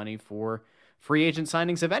up some money for free agent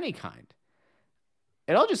signings of any kind.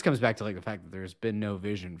 It all just comes back to the fact that there's been no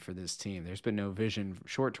vision for this team. There's been no vision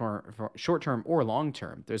short term or long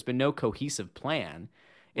term. There's been no cohesive plan.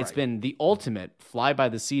 It's been the ultimate fly by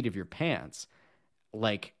the seat of your pants.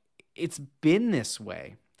 It's been this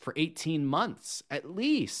way for 18 months at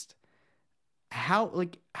least. How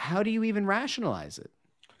do you even rationalize it?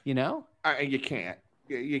 You can't.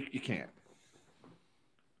 You can't.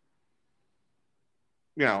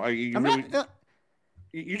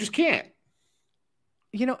 You just can't.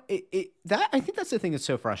 I think that's the thing that's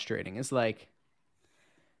so frustrating is I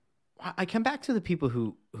come back to the people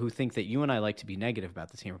who think that you and I like to be negative about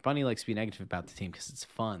the team, or Bunny likes to be negative about the team because it's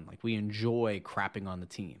fun. We enjoy crapping on the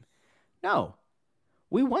team. No,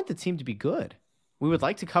 we want the team to be good. We would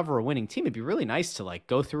like to cover a winning team. It'd be really nice to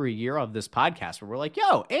go through a year of this podcast where we're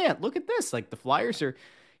yo, Ant, look at this. The Flyers are,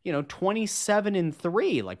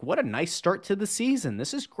 27-3. What a nice start to the season.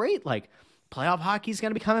 This is great. Playoff hockey is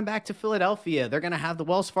going to be coming back to Philadelphia. They're going to have the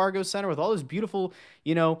Wells Fargo Center with all this beautiful,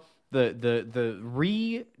 the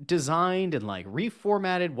redesigned and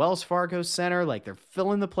reformatted Wells Fargo Center. They're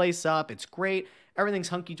filling the place up. It's great. Everything's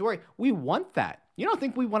hunky dory. We want that. You don't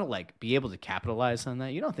think we want to be able to capitalize on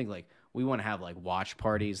that? You don't think we want to have watch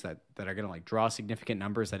parties that are going to draw significant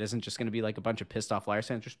numbers that isn't just going to be a bunch of pissed off Flyers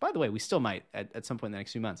fans, which by the way, we still might at some point in the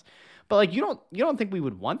next few months. But you don't think we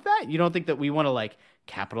would want that? You don't think that we want to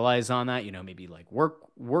capitalize on that? Maybe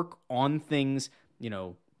work on things,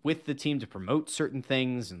 with the team to promote certain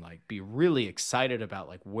things and be really excited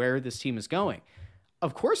about where this team is going.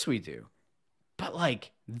 Of course we do. But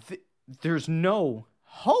there's no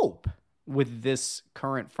hope with this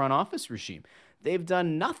current front office regime. They've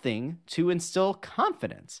done nothing to instill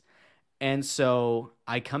confidence. And so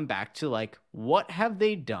I come back to what have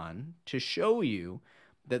they done to show you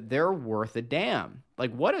that they're worth a damn?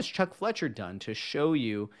 What has Chuck Fletcher done to show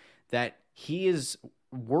you that he is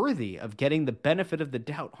worthy of getting the benefit of the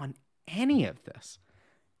doubt on any of this?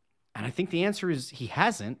 And I think the answer is he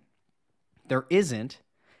hasn't, there isn't,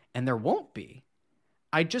 and there won't be.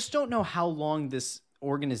 I just don't know how long this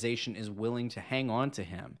organization is willing to hang on to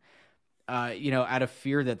him. Out of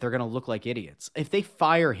fear that they're going to look like idiots. If they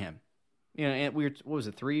fire him, and what was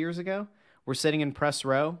it, 3 years ago? We're sitting in press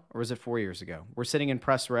row, or was it 4 years ago? We're sitting in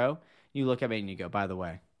press row. You look at me and you go, by the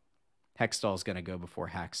way, Hextall's going to go before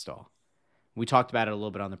Hackstall. We talked about it a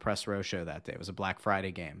little bit on the press row show that day. It was a Black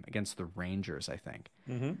Friday game against the Rangers, I think.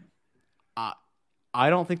 Mm-hmm. I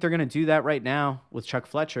don't think they're going to do that right now with Chuck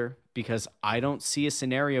Fletcher because I don't see a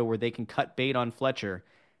scenario where they can cut bait on Fletcher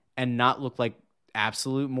and not look like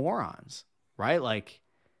absolute morons, right?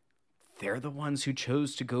 They're the ones who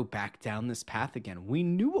chose to go back down this path again. We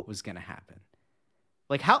knew what was going to happen.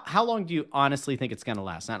 How long do you honestly think it's going to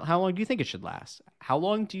last? Not how long do you think it should last? How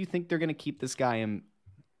long do you think they're going to keep this guy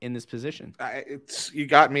in this position? You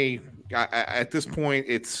got me. At this point,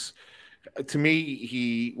 it's to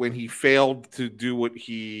me, when he failed to do what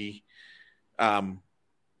he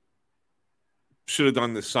should have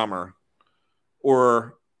done this summer,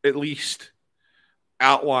 or at least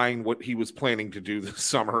outline what he was planning to do this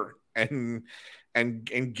summer and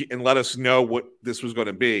let us know what this was going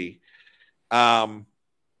to be.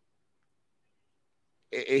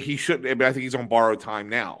 He should. I think he's on borrowed time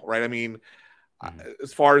now, right? I mean,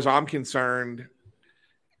 as far as I'm concerned,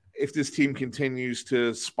 if this team continues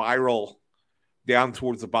to spiral down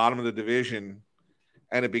towards the bottom of the division,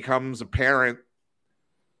 and it becomes apparent,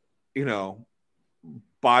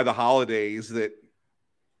 by the holidays that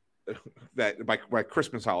by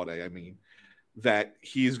Christmas holiday, I mean, that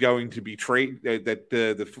he's going to be that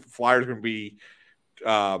the Flyers are going to be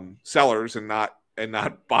sellers and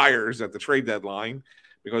not buyers at the trade deadline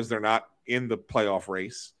because they're not in the playoff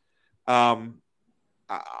race.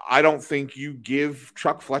 I don't think you give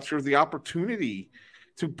Chuck Fletcher the opportunity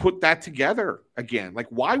to put that together again.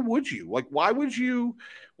 Why would you? Why would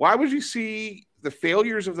you see the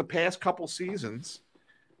failures of the past couple seasons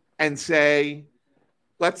and say,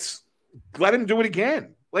 let's let him do it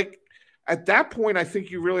again? At that point, I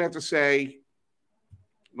think you really have to say,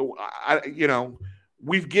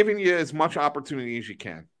 we've given you as much opportunity as you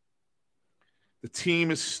can. The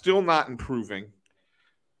team is still not improving.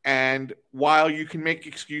 And while you can make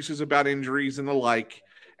excuses about injuries and the like,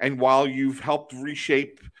 and while you've helped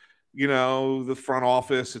reshape, the front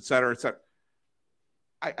office, et cetera,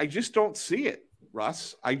 I just don't see it,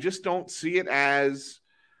 Russ. I just don't see it as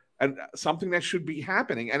something that should be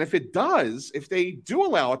happening. And if it does, if they do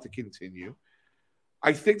allow it to continue,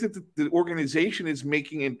 I think that the organization is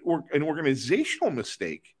making an organizational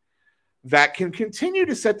mistake that can continue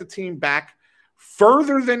to set the team back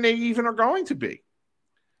further than they even are going to be.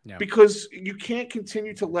 Yeah. Because you can't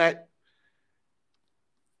continue to let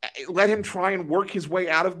him try and work his way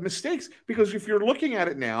out of mistakes. Because if you're looking at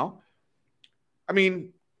it now, I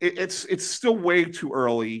mean, it's still way too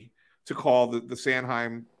early to call the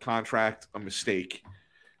Sanheim contract a mistake.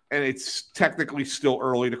 And it's technically still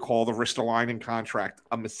early to call the Ristolainen contract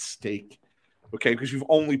a mistake. Okay, because you've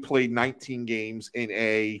only played 19 games in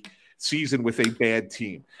a season with a bad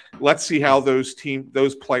team. Let's see how those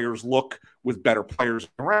players look with better players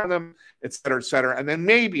around them, et cetera, et cetera. And then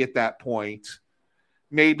maybe at that point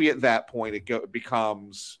it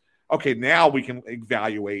becomes, okay, now we can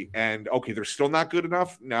evaluate, and okay, they're still not good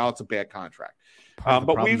enough. Now it's a bad contract. Part of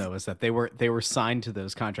the problem, though, is that they were signed to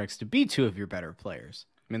those contracts to be two of your better players.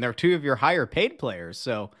 I mean, they're two of your higher paid players.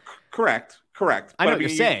 So correct. I know what you're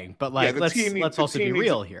saying, but let's also be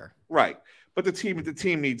real here. Right. But the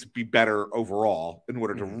team needs to be better overall in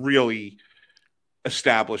order to really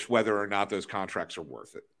establish whether or not those contracts are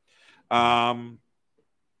worth it.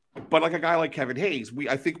 But like a guy like Kevin Hayes,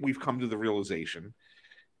 I think we've come to the realization.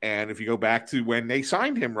 And if you go back to when they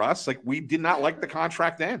signed him, Russ, like, we did not like the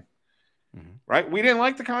contract then. Right? We didn't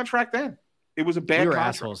like the contract then. It was a bad contract.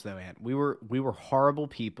 Assholes, though, man. We were horrible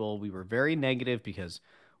people. We were very negative because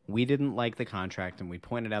we didn't like the contract, and we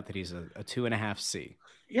pointed out that he's a 2.5 C.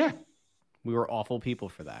 Yeah. We were awful people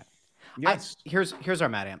for that. Yes. Here's our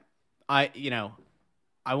Mad Amp.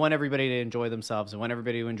 I want everybody to enjoy themselves. I want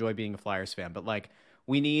everybody to enjoy being a Flyers fan. But, like,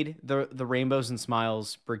 we need the Rainbows and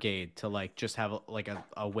Smiles Brigade to, like, just have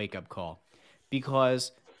a wake-up call.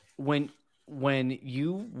 Because when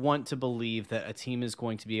you want to believe that a team is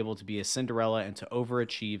going to be able to be a Cinderella and to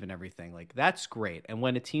overachieve and everything, like, that's great. And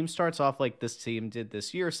when a team starts off like this team did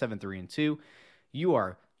this year, 7-3-2, you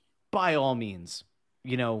are, by all means,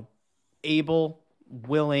 able,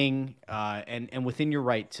 willing, and within your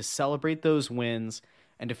right to celebrate those wins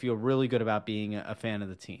and to feel really good about being a fan of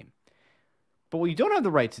the team. But what you don't have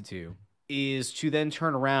the right to do is to then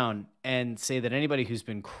turn around and say that anybody who's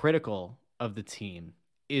been critical of the team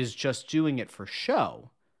is just doing it for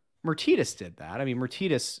show. Mertitas did that. I mean,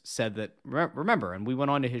 Mertitas said that, remember, and we went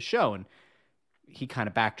on to his show, and he kind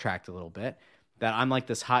of backtracked a little bit, that I'm like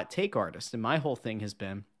this hot take artist. And my whole thing has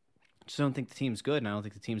been, I just don't think the team's good, and I don't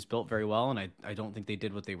think the team's built very well, and I don't think they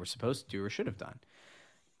did what they were supposed to do or should have done.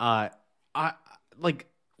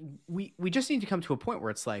 We just need to come to a point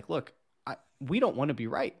where it's like, look, we don't want to be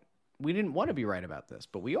right. We didn't want to be right about this,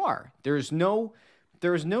 but we are. There is no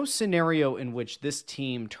scenario in which this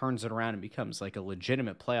team turns it around and becomes like a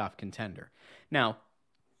legitimate playoff contender. Now,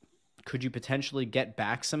 could you potentially get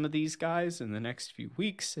back some of these guys in the next few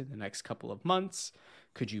weeks, in the next couple of months?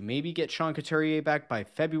 Could you maybe get Sean Couturier back by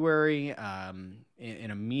February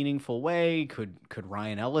in a meaningful way? Could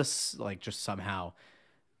Ryan Ellis just somehow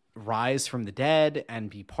rise from the dead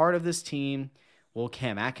and be part of this team? Well,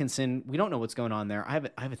 Cam Atkinson, we don't know what's going on there. I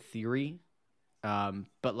have a theory,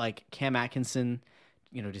 but Cam Atkinson,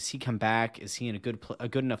 does he come back? Is he in a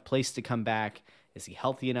good enough place to come back? Is he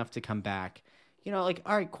healthy enough to come back? All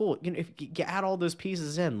right, cool. If you add all those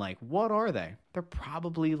pieces in, what are they? They're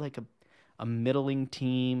probably a middling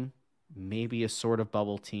team, maybe a sort of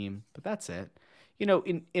bubble team, but that's it.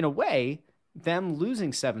 In a way, them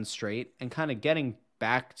losing 7 straight and kind of getting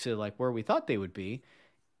back to where we thought they would be,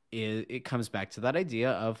 it comes back to that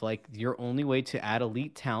idea of your only way to add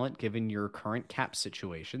elite talent, given your current cap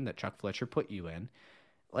situation that Chuck Fletcher put you in.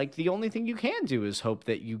 The only thing you can do is hope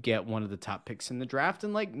that you get one of the top picks in the draft,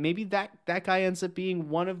 and maybe that guy ends up being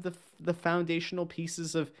one of the foundational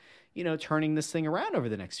pieces of turning this thing around over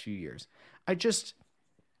the next few years.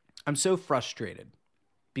 I'm so frustrated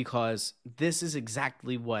because this is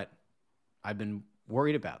exactly what I've been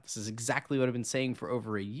worried about. This is exactly what I've been saying for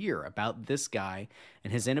over a year about this guy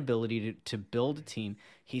and his inability to build a team.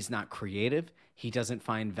 He's not creative. He doesn't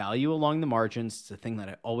find value along the margins. It's the thing that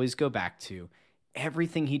I always go back to.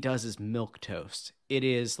 Everything he does is milquetoast. It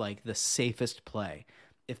is the safest play.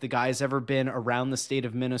 If the guy's ever been around the state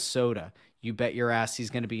of Minnesota, you bet your ass he's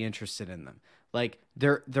going to be interested in them.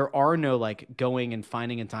 There are no going and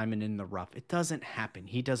finding a diamond in the rough. It doesn't happen.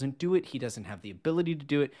 He doesn't do it. He doesn't have the ability to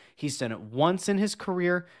do it. He's done it once in his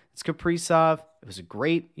career. It's Kaprizov. It was a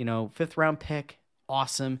great, 5th round pick.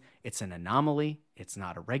 awesome. It's an anomaly. It's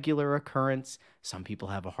not a regular occurrence. Some people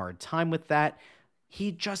have a hard time with that.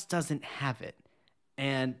 He just doesn't have it.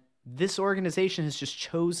 And this organization has just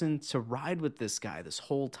chosen to ride with this guy this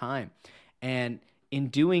whole time. And in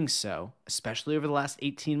doing so, especially over the last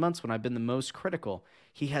 18 months when I've been the most critical,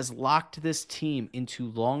 he has locked this team into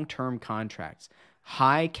long-term contracts,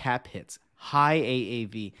 high cap hits, high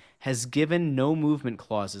AAV, has given no movement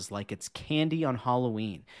clauses like it's candy on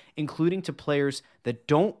Halloween, including to players that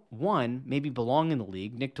don't, one, maybe belong in the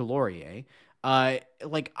league, Nick Delorier.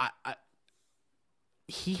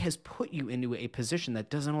 He has put you into a position that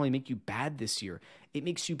doesn't only make you bad this year, it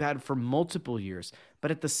makes you bad for multiple years.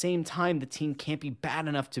 But at the same time, the team can't be bad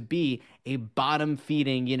enough to be a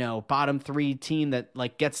bottom-feeding, bottom three team that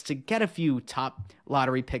like gets to get a few top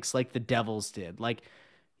lottery picks like the Devils did. Like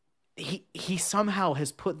he somehow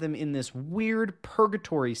has put them in this weird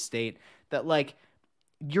purgatory state that like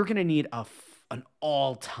you're gonna need an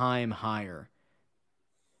all-time higher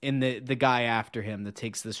in the guy after him that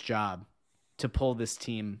takes this job to pull this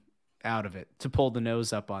team out of it, to pull the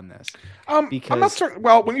nose up on this. Because I'm not certain.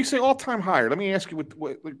 Well, when you say all-time higher, let me ask you,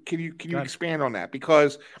 what can you expand on that?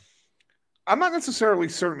 Because I'm not necessarily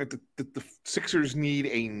certain that the Sixers need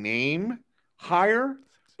a name higher,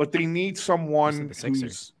 but they need someone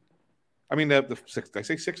who's. I mean, the Six. Did I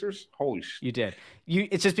say Sixers? Holy shit! You did.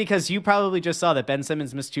 It's just because you probably just saw that Ben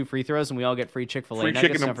Simmons missed 2 free throws, and we all get free Chick-fil-A. Free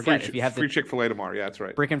chicken. Don't forget, if you have free Chick-fil-A tomorrow. Yeah, that's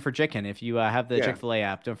right. Brickin' for chicken. If you have the Chick-fil-A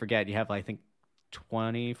app, don't forget you have, I think,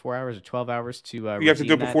 24 hours or 12 hours to. You have to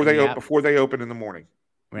do it before they open in the morning.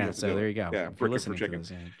 Yeah, so there you go. Yeah, Brickin' for chicken.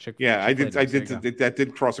 I did. That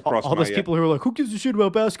did cross across. All those people who are like, "Who gives a shit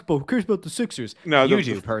about basketball? Who cares about the Sixers?" No, you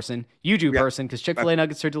do, person. You do, person, because Chick-fil-A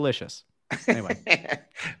nuggets are delicious. Anyway,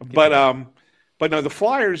 but no, the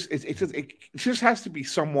Flyers. It just has to be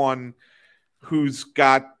someone who's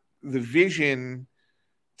got the vision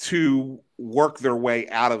to work their way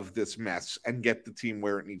out of this mess and get the team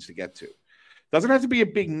where it needs to get to. Doesn't have to be a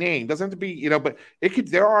big name. Doesn't have to be, but it could.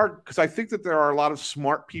 Because I think that there are a lot of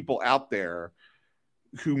smart people out there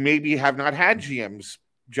who maybe have not had GM's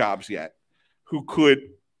jobs yet, who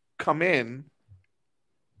could come in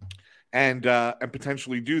and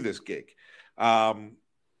potentially do this gig. I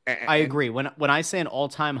agree. When I say an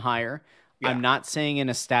all-time higher, I'm not saying an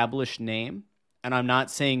established name, and I'm not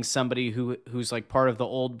saying somebody who's like part of the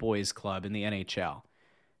old boys club in the NHL.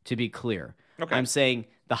 To be clear, I'm saying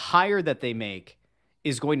the hire that they make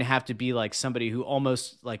is going to have to be like somebody who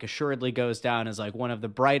almost like assuredly goes down as like one of the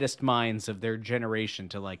brightest minds of their generation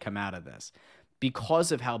to like come out of this,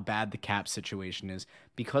 because of how bad the cap situation is,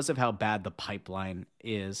 because of how bad the pipeline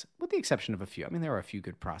is, with the exception of a few. I mean, there are a few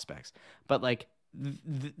good prospects, but like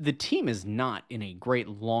the team is not in a great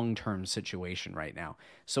long-term situation right now.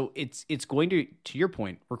 So it's going to your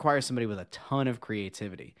point, require somebody with a ton of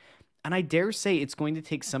creativity. And I dare say it's going to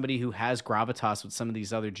take somebody who has gravitas with some of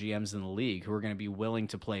these other GMs in the league who are going to be willing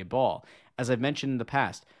to play ball. As I've mentioned in the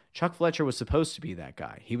past, Chuck Fletcher was supposed to be that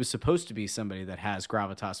guy. He was supposed to be somebody that has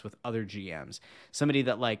gravitas with other GMs, somebody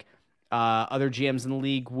that like other GMs in the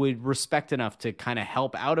league would respect enough to kind of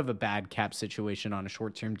help out of a bad cap situation on a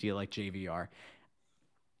short-term deal like JVR.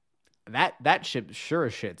 That ship sure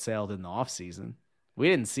as shit sailed in the offseason. We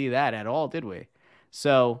didn't see that at all, did we?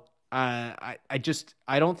 So I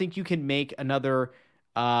don't think you can make another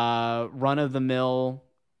run-of-the-mill,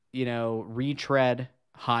 retread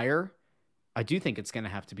hire. I do think it's going to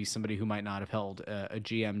have to be somebody who might not have held a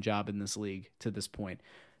GM job in this league to this point.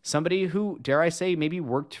 Somebody who, dare I say, maybe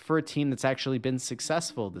worked for a team that's actually been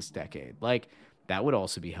successful this decade. Like, that would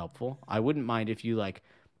also be helpful. I wouldn't mind if you, like,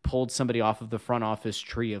 pulled somebody off of the front office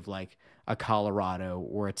tree of, like, a Colorado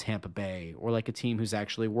or a Tampa Bay or, like, a team who's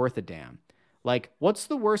actually worth a damn. Like, what's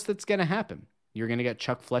the worst that's going to happen? You're going to get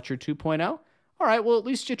Chuck Fletcher 2.0? All right, well, at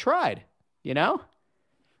least you tried, Am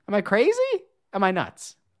I crazy? Am I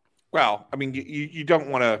nuts? Well, I mean, you don't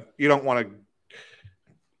want to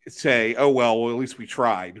say, oh, well, at least we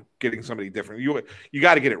tried getting somebody different. You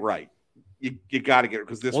got to get it right. You got to get it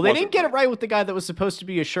because this. Well, they didn't get it right with the guy that was supposed to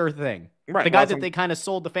be a sure thing. Right, the guy that they kind of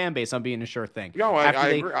sold the fan base on being a sure thing. No, I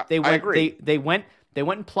agree. I agree. They went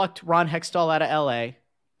and plucked Ron Hextall out of L.A.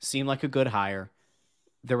 Seemed like a good hire.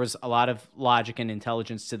 There was a lot of logic and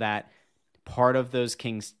intelligence to that. Part of those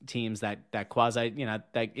Kings teams, that quasi,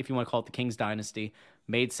 that if you want to call it the Kings dynasty,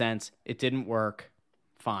 made sense. It didn't work.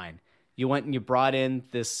 Fine. You went and you brought in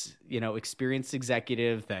this, experienced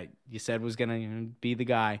executive that you said was going to be the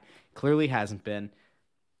guy. Clearly hasn't been.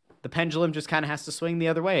 The pendulum just kind of has to swing the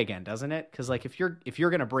other way again, doesn't it? Because like if you're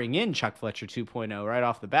going to bring in Chuck Fletcher 2.0 right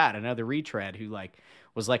off the bat, another retread who like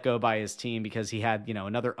was let go by his team because he had,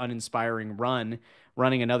 another uninspiring run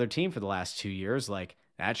running another team for the last 2 years. Like,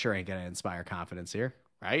 that sure ain't going to inspire confidence here,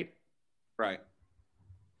 right? Right.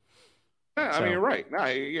 Yeah, I mean, you're right. No,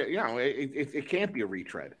 it can't be a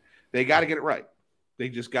retread. They got to get it right. They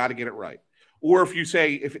just got to get it right. Or if you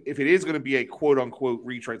say, if it is going to be a quote unquote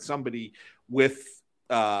retread, somebody with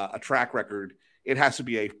a track record, it has to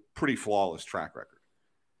be a pretty flawless track record.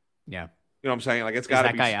 Yeah. You know what I'm saying? Like, it's got to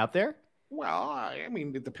be. Is that guy out there? Well, I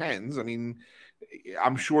mean, it depends. I mean,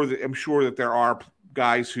 I'm sure that there are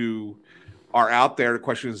guys who are out there. The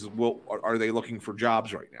question is, are they looking for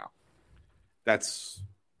jobs right now? That's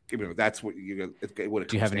what you. What it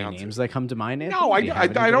Do you have any names that come to mind? Anthony? No, I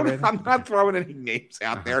don't. I'm not throwing any names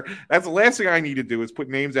out there. That's the last thing I need to do is put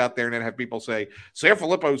names out there and then have people say, "San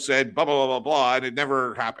Filippo said blah blah blah blah blah," and it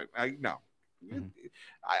never happened. No. Mm-hmm.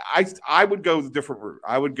 I would go the different route.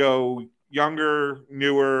 I would go younger,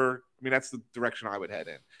 newer. I mean, that's the direction I would head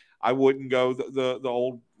in. I wouldn't go the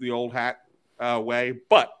old hat way,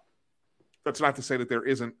 but that's not to say that there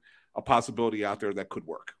isn't a possibility out there that could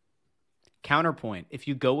work. Counterpoint: if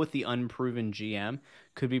you go with the unproven GM,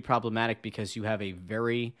 could be problematic because you have a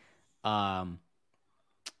very,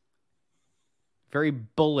 very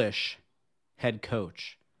bullish head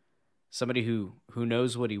coach, somebody who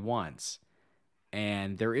knows what he wants.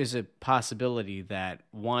 And there is a possibility that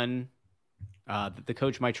the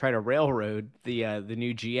coach might try to railroad the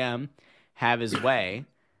new GM, have his way,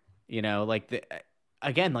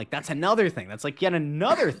 that's another thing. That's like yet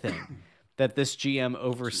another thing that this GM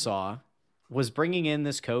oversaw, was bringing in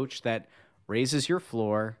this coach that raises your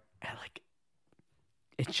floor. And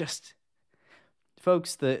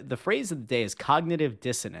folks, the phrase of the day is cognitive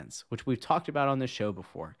dissonance, which we've talked about on this show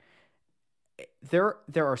before. There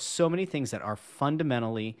are so many things that are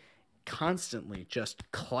fundamentally, constantly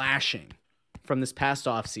just clashing from this past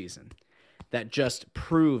offseason that just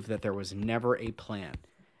prove that there was never a plan.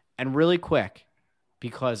 And really quick,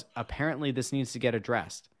 because apparently this needs to get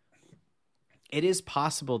addressed. It is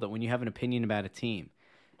possible that when you have an opinion about a team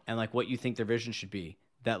and what you think their vision should be,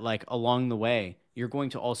 that along the way, you're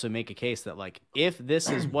going to also make a case that if this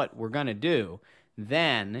is what we're going to do,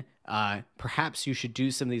 then perhaps you should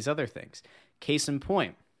do some of these other things. Case in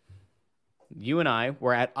point, you and I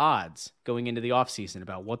were at odds going into the offseason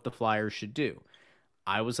about what the Flyers should do.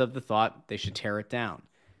 I was of the thought they should tear it down.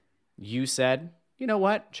 You said, you know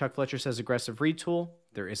what? Chuck Fletcher says aggressive retool.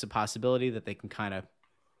 There is a possibility that they can kind of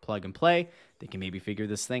plug and play. They can maybe figure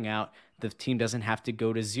this thing out. The team doesn't have to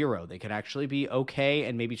go to zero. They could actually be okay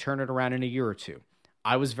and maybe turn it around in a year or two.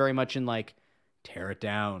 I was very much in tear it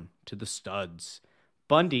down to the studs.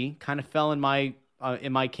 Bundy kind of fell in my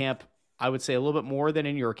camp, I would say a little bit more than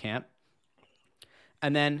in your camp.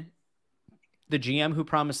 And then the GM who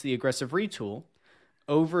promised the aggressive retool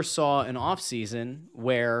oversaw an offseason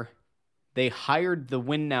where they hired the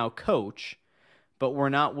win now coach, but were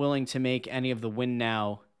not willing to make any of the win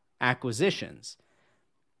now acquisitions.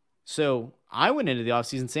 So I went into the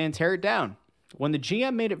offseason saying tear it down. When the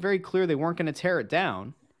GM made it very clear they weren't going to tear it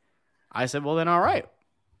down, I said, well, then all right,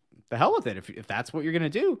 the hell with it. If that's what you're going to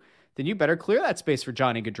do, then you better clear that space for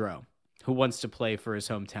Johnny Gaudreau, who wants to play for his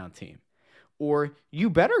hometown team. Or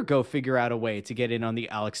you better go figure out a way to get in on the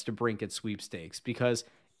Alex DeBrincat sweepstakes, because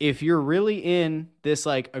if you're really in this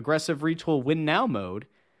aggressive retool win now mode,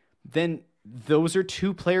 then those are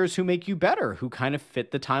two players who make you better, who kind of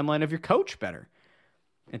fit the timeline of your coach better.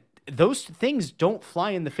 And those things don't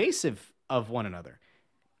fly in the face of one another.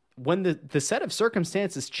 When the set of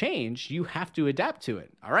circumstances change, you have to adapt to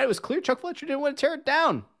it. All right, it was clear Chuck Fletcher didn't want to tear it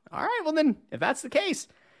down. All right, well then, if that's the case,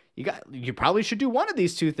 you probably should do one of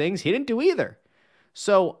these two things. He didn't do either.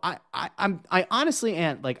 So I honestly,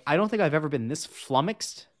 Ant, I don't think I've ever been this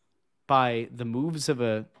flummoxed by the moves of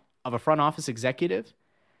a front office executive.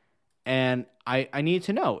 And I need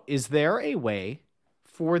to know, is there a way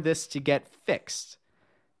for this to get fixed?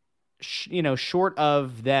 Short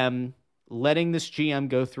of them letting this GM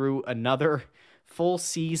go through another full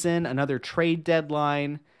season, another trade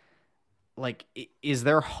deadline, is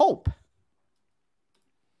there hope?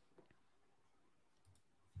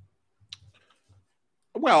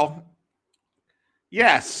 Well,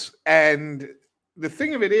 yes. And the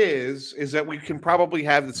thing of it is that we can probably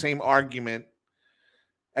have the same argument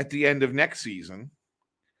at the end of next season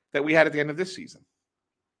that we had at the end of this season.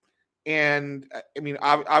 And I mean,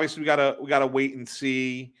 obviously we gotta wait and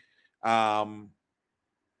see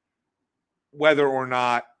whether or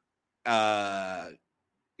not how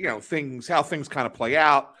things kind of play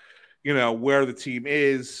out, where the team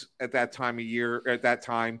is at that time of year, at that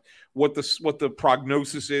time, what the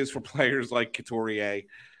prognosis is for players like Couturier,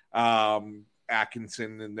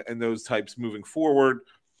 Atkinson and those types moving forward.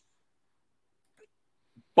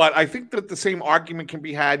 But I think that the same argument can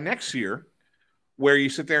be had next year, where you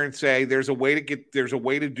sit there and say there's a way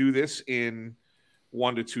to do this in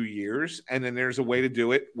 1 to 2 years, and then there's a way to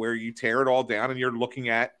do it where you tear it all down and you're looking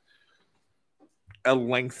at a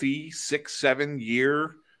lengthy 6-7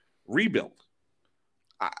 year rebuild.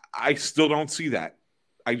 I still don't see that.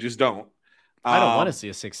 I just don't. I don't want to see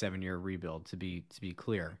a 6-7 year rebuild, to be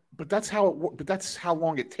clear. But that's how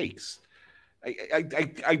long it takes. I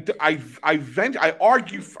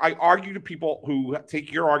argue to people who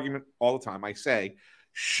take your argument all the time. I say,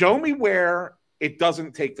 show me where it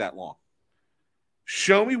doesn't take that long.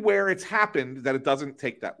 Show me where it's happened that it doesn't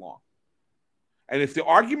take that long. And if the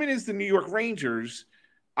argument is the New York Rangers,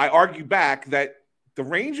 I argue back that the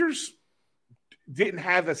Rangers didn't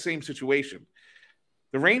have the same situation.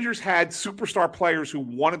 The Rangers had superstar players who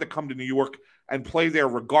wanted to come to New York and play there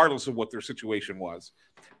regardless of what their situation was.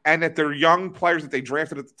 And that their young players that they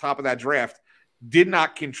drafted at the top of that draft did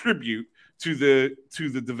not contribute to the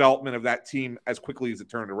development of that team as quickly as it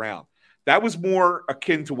turned around. That was more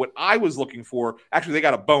akin to what I was looking for. Actually, they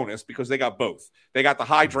got a bonus because they got both. They got the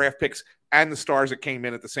high draft picks and the stars that came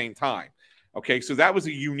in at the same time. Okay, so that was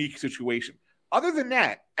a unique situation. Other than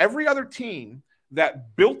that, every other team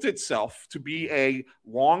that built itself to be a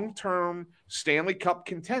long-term Stanley Cup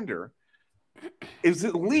contender is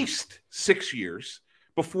at least 6 years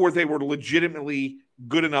before they were legitimately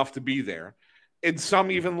good enough to be there, and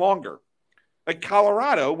some even longer. Like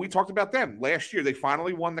Colorado, we talked about them last year. They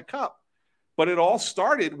finally won the Cup, but it all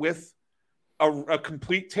started with a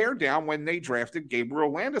complete teardown when they drafted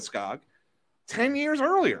Gabriel Landeskog 10 years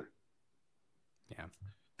earlier. Yeah,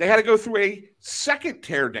 they had to go through a second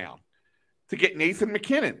teardown to get Nathan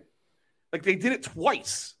McKinnon. Like, they did it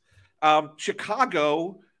twice.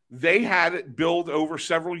 Chicago, they had it build over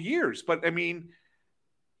several years. But, I mean,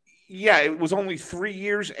 yeah, it was only 3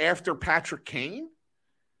 years after Patrick Kane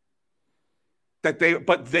but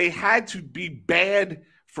they had to be bad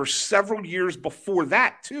for several years before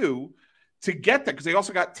that, too, to get that, because they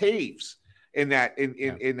also got Taves in that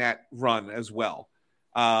in that run as well.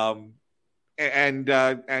 Duncan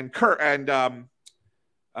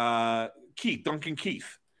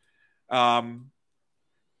Keith, and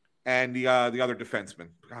the other defenseman.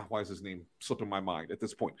 God, why is his name slipping my mind at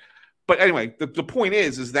this point? But anyway, the point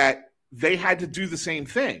is that they had to do the same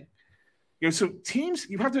thing. You know, so teams,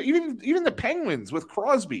 you have to, even the Penguins with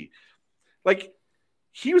Crosby, like,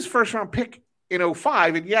 he was first round pick in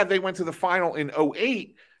 2005, and yeah, they went to the final in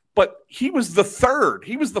 2008, but he was the third.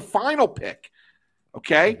 He was the final pick.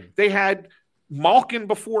 Okay, they had Malkin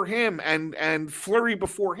before him and Fleury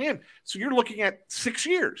before him. So you're looking at 6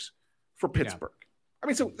 years for Pittsburgh. Yeah. I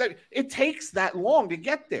mean, so it takes that long to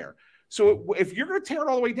get there. So if you're going to tear it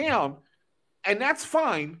all the way down, and that's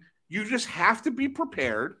fine, you just have to be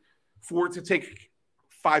prepared for it to take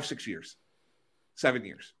 5-6 years, 7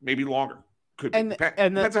 years, maybe longer. Could be.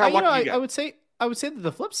 Depends on how lucky you get. I would say that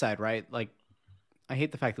the flip side, right? Like, I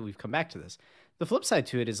hate the fact that we've come back to this. The flip side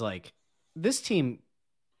to it is, like, this team,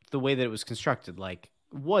 the way that it was constructed, like,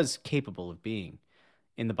 was capable of being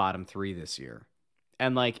in the bottom three this year.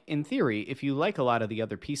 And, like, in theory, if you like a lot of the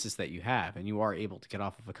other pieces that you have and you are able to get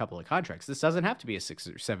off of a couple of contracts, this doesn't have to be a 6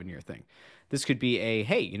 or 7 year thing. This could be a,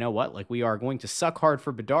 hey, you know what? Like, we are going to suck hard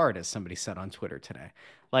for Bedard, as somebody said on Twitter today.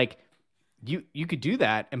 Like, you could do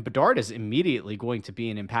that, and Bedard is immediately going to be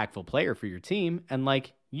an impactful player for your team. And,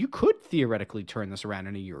 like, you could theoretically turn this around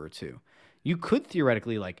in a year or two. You could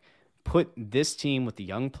theoretically, like, put this team with the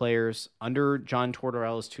young players under John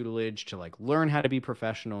Tortorella's tutelage to, like, learn how to be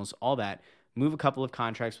professionals, all that. Move a couple of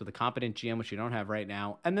contracts with a competent GM, which you don't have right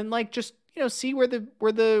now, and then, like, just, you know, see where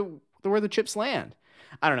the chips land.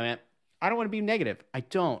 I don't know, man. I don't want to be negative. I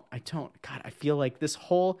don't. God, I feel like this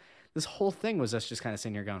whole thing was us just kind of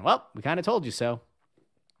sitting here going, well, we kind of told you so.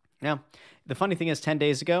 Now, the funny thing is, 10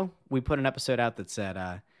 days ago, we put an episode out that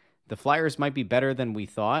said the Flyers might be better than we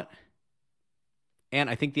thought. And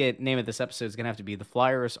I think the name of this episode is going to have to be "The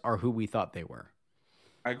Flyers Are Who We Thought They Were."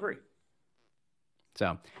 I agree.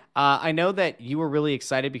 So I know that you were really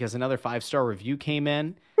excited because another 5-star review came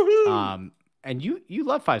in. And you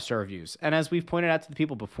love 5-star reviews. And as we've pointed out to the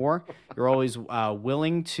people before, you're always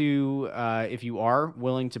willing to, if you are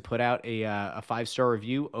willing to put out a 5-star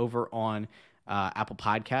review over on Apple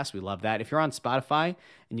Podcasts. We love that. If you're on Spotify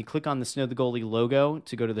and you click on the Snow the Goalie logo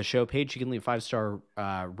to go to the show page, you can leave a 5-star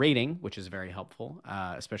rating, which is very helpful,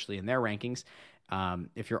 especially in their rankings.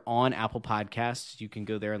 If you're on Apple Podcasts, you can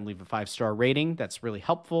go there and leave a 5-star rating. That's really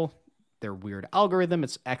helpful. Their weird algorithm,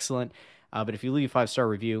 it's excellent. But if you leave a 5-star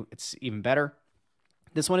review, it's even better.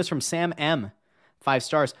 This one is from Sam M. 5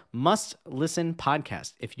 stars. Must listen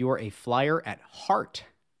podcast if you're a flyer at heart,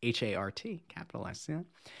 H-A-R-T, capitalized. See that?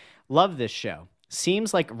 Love this show.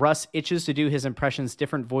 Seems like Russ itches to do his impressions,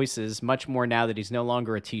 different voices, much more now that he's no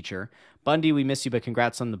longer a teacher. Bundy, we miss you, but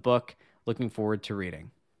congrats on the book. Looking forward to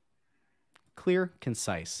reading. Clear,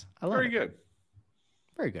 concise. I love it. Very good.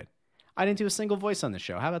 Very good. I didn't do a single voice on the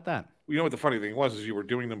show. How about that? You know what the funny thing was is you were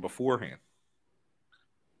doing them beforehand.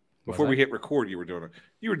 Was Before I? we hit record, you were doing it.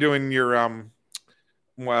 You were doing your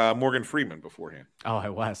Morgan Freeman beforehand. Oh, I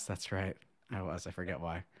was. That's right. I was. I forget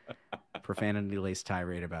why. Profanity-laced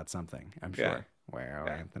tirade about something, I'm sure. Yeah. Well,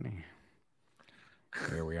 Yeah. Anthony,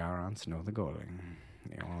 here we are on Snow the Goalie,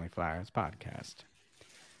 the Only Flyers podcast.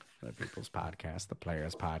 The People's Podcast, the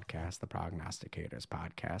Players Podcast, the Prognosticators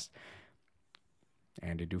Podcast.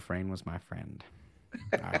 Andy Dufresne was my friend.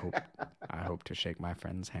 I hope to shake my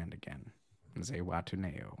friend's hand again.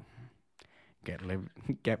 Zewatuneo.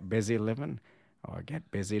 Get busy living or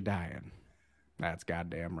get busy dying. That's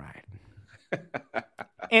goddamn right.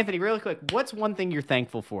 Anthony, really quick, what's one thing you're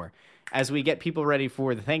thankful for as we get people ready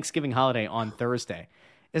for the Thanksgiving holiday on Thursday?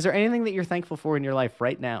 Is there anything that you're thankful for in your life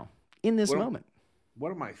right now, in this moment?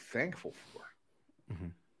 What am I thankful for?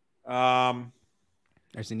 Mm-hmm.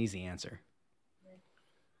 There's an easy answer.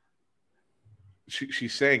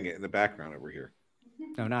 She's saying it in the background over here.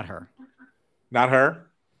 No, not her. Not her?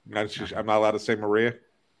 I'm not allowed to say Maria?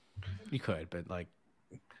 You could, but like,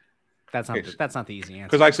 that's not Okay. that's not the easy answer.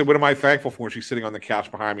 Because I said, what am I thankful for? And she's sitting on the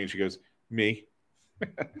couch behind me, and she goes, me.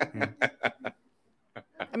 I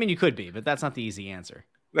mean, you could be, but that's not the easy answer.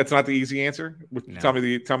 That's not the easy answer? No. Tell me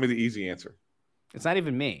the easy answer. It's not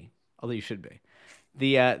even me, although you should be.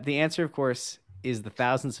 The answer, of course, is the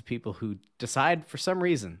thousands of people who decide for some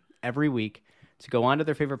reason every week to go onto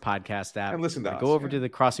their favorite podcast app And listen to or us, go over yeah. to the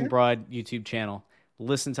Crossing Broad YouTube channel,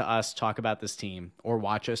 listen to us talk about this team or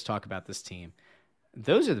watch us talk about this team.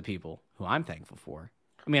 Those are the people who I'm thankful for.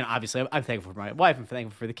 I mean, obviously, I'm thankful for my wife. I'm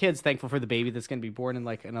thankful for the kids. Thankful for the baby that's going to be born in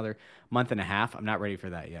like another month and a half. I'm not ready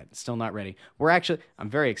for that yet. Still not ready. I'm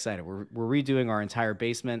very excited. We're redoing our entire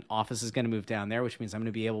basement. Office is going to move down there, which means I'm going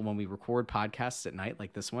to be able, when we record podcasts at night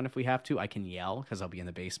like this one, if we have to, I can yell because I'll be in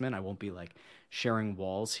the basement. I won't be like sharing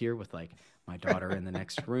walls here with like my daughter in the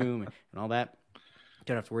next room and all that.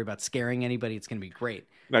 Don't have to worry about scaring anybody. It's going to be great.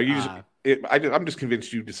 No, you I'm just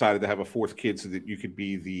convinced you decided to have a fourth kid so that you could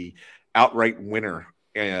be the outright winner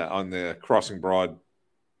on the Crossing Broad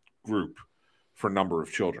group for number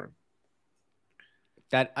of children.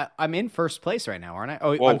 That I'm in first place right now, aren't I?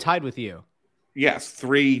 Oh, Well- I'm tied with you. Yes,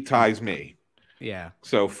 3 ties me. Yeah.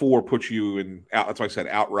 So 4 puts you in. That's why I said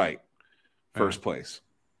outright first place.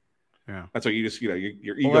 Yeah. That's why you just your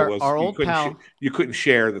ego Well, was our you old couldn't pal- you couldn't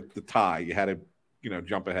share the tie. You had to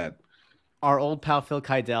jump ahead. Our old pal Phil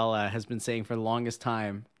Kydell has been saying for the longest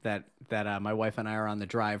time that my wife and I are on the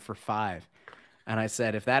drive for 5. And I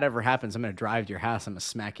said, if that ever happens, I'm going to drive to your house. I'm going to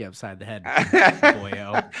smack you upside the head,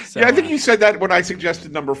 boyo. So, Yeah, I think you said that when I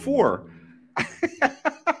suggested number 4.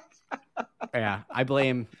 Yeah, I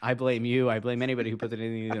blame you. I blame anybody who put it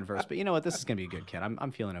in the universe. But you know what? This is going to be a good kid.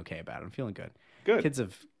 I'm feeling okay about it. I'm feeling good. Good. The kids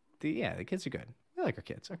are good. We like our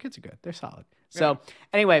kids. Our kids are good. They're solid. So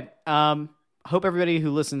anyway, hope everybody who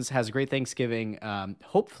listens has a great Thanksgiving.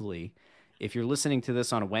 Hopefully, if you're listening to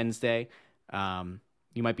this on a Wednesday,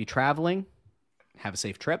 you might be traveling. Have a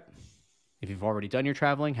safe trip. If you've already done your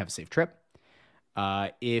traveling, have a safe trip.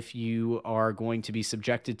 If you are going to be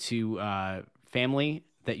subjected to family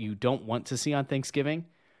that you don't want to see on Thanksgiving,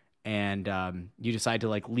 and you decide to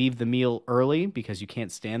like leave the meal early because you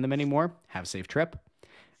can't stand them anymore, have a safe trip.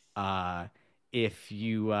 If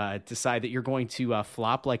you decide that you're going to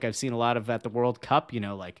flop, like I've seen a lot of at the World Cup,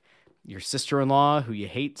 like your sister-in-law who you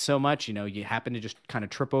hate so much, you happen to just kind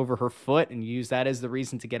of trip over her foot and use that as the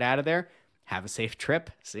reason to get out of there, have a safe trip.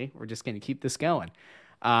 See, we're just going to keep this going.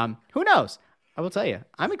 Who knows? I will tell you,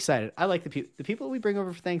 I'm excited. I like the people we bring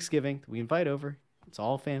over for Thanksgiving, that we invite over. It's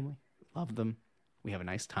all family. Love them. We have a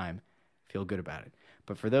nice time. Feel good about it.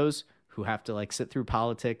 But for those who have to like sit through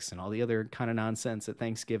politics and all the other kind of nonsense at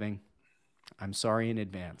Thanksgiving, I'm sorry in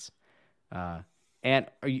advance. And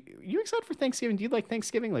are you excited for Thanksgiving? Do you like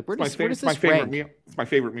Thanksgiving? Like, where does this rank? Meal. It's my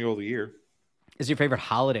favorite meal of the year. Is your favorite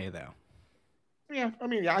holiday though? Yeah,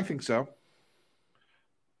 I think so.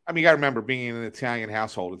 You got to remember, being in an Italian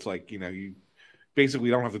household, it's like, you basically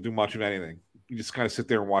don't have to do much of anything. You just kind of sit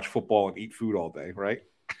there and watch football and eat food all day, right?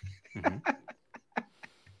 Mm-hmm.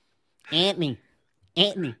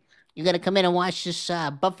 Anthony, you got to come in and watch this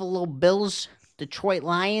Buffalo Bills, Detroit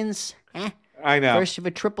Lions. Huh? I know. First of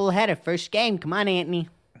a triple header, first game. Come on, Anthony.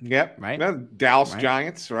 Yep. Right. Dallas Right.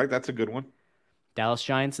 Giants, right? That's a good one. Dallas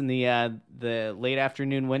Giants in the late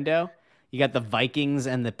afternoon window. You got the Vikings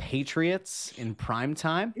and the Patriots in prime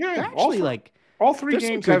time. Yeah, They're all actually three- like All three there's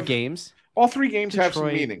some games good have games. All three games have some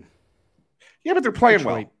Detroit. meaning. Yeah, but they're playing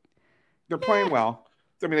Detroit. well. They're playing well.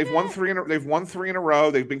 I mean, they've won three in a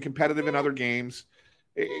row. They've been competitive in other games.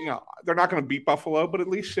 They're not going to beat Buffalo, but at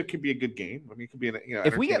least it could be a good game. I mean, it could be an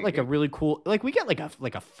If we get entertaining like a game. really cool, like we get like a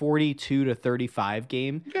 42-35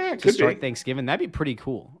 game Yeah, it to could start be. Thanksgiving, that'd be pretty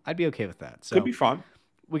cool. I'd be okay with that. So Could be fun.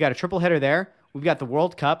 we got a triple header there. We've got the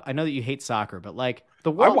World Cup. I know that you hate soccer, but like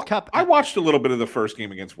the World Cup, I watched a little bit of the first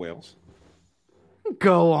game against Wales.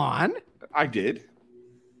 go on. I did.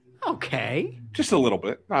 Okay. Just a little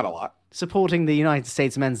bit, not a lot. Supporting the United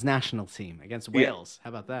States men's national team against Yeah. Wales. How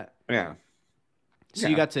about that? Yeah. So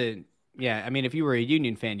you got to, I mean, if you were a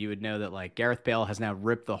Union fan, you would know that like Gareth Bale has now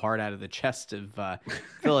ripped the heart out of the chest of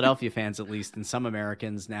Philadelphia fans, at least, and some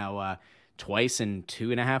Americans now twice in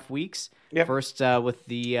 2.5 weeks. Yep. First with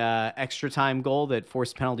the extra time goal that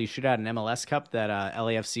forced penalty shootout in MLS Cup that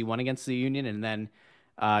LAFC won against the Union, and then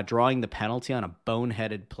drawing the penalty on a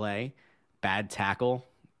boneheaded play, bad tackle.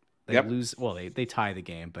 They lose. Well, they tie the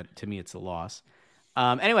game, but to me, it's a loss.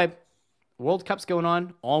 Anyway, World Cup's going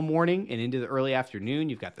on all morning and into the early afternoon.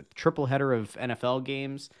 You've got the triple header of NFL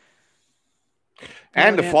games.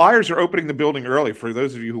 And the Flyers are opening the building early. For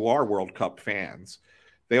those of you who are World Cup fans,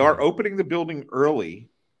 they are opening the building early.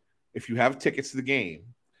 If you have tickets to the game,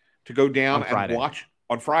 to go down and watch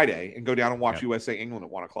on Friday and go down and watch USA England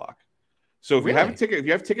at 1:00. So if you have a ticket, if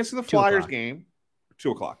you have tickets to the Flyers game,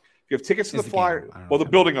 2:00. If you have tickets to the Flyers, the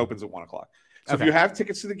building opens at 1:00. So if you have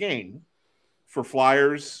tickets to the game for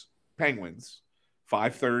Flyers Penguins,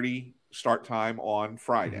 5:30 start time on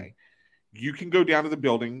Friday, you can go down to the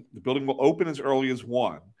building. The building will open as early as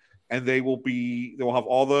 1, and they will have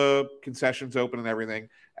all the concessions open and everything,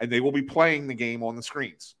 and they will be playing the game on the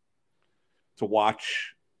screens to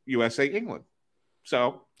watch USA England.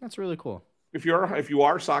 So that's really cool. If you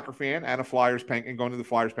are a soccer fan and a Flyers and going to the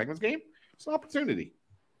Flyers Penguins game, it's an opportunity.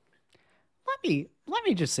 Let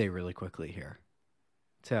me just say really quickly here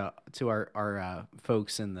to our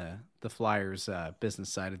folks in the Flyers business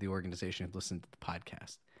side of the organization who listen to the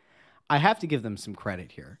podcast. I have to give them some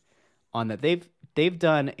credit here on that. They've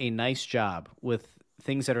done a nice job with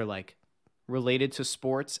things that are like related to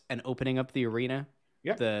sports and opening up the arena.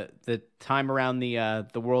 Yeah. The time around the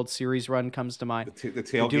World Series run comes to mind. The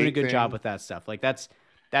tailgate They're doing a good thing, job with that stuff. Like that's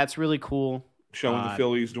really cool. showing the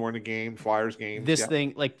Phillies during the game, Flyers games. This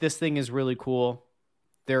thing is really cool.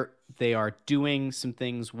 They are doing some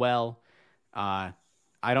things well. I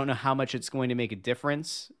don't know how much it's going to make a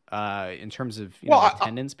difference in terms of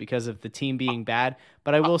attendance because of the team being bad.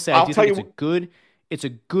 But I will say I do think it's a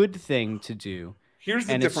good thing to do. Here's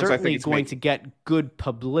the and difference. It's certainly I think it's going to get good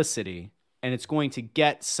publicity, and it's going to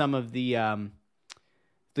get some of the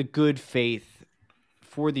good faith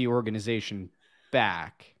for the organization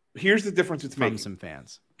back. Here's the difference it's making. From some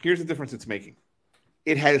fans. Here's the difference it's making.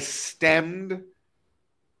 It has stemmed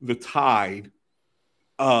the tide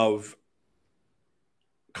of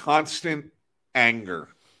constant anger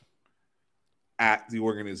at the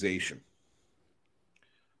organization.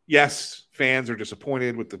 Yes, fans are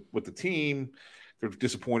disappointed with the team. They're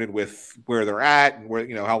disappointed with where they're at and where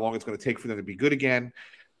how long it's going to take for them to be good again.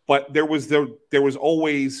 But there was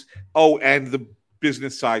always and the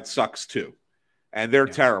business side sucks too. And they're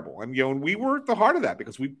terrible. And, and we were at the heart of that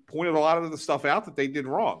because we pointed a lot of the stuff out that they did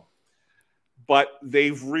wrong. But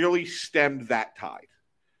they've really stemmed that tide.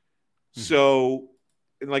 Mm-hmm. So,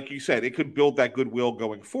 and like you said, it could build that goodwill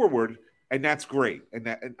going forward, and that's great.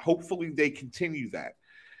 And hopefully they continue that.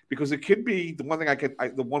 Because it could be the one thing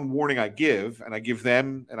the one warning I give, and I give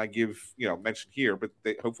them, and I give, mentioned here, but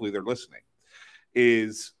hopefully they're listening,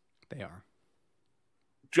 is they are.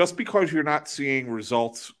 Just because you're not seeing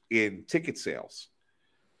results in ticket sales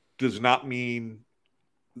does not mean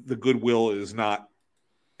the goodwill is not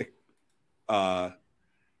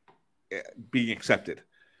being accepted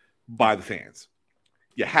by the fans.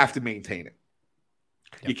 You have to maintain it.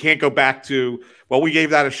 Yep. You can't go back to, we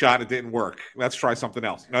gave that a shot. It didn't work. Let's try something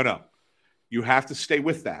else. No. You have to stay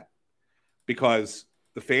with that because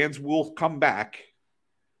the fans will come back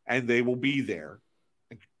and they will be there.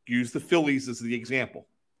 Use the Phillies as the example.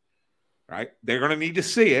 Right? They're going to need to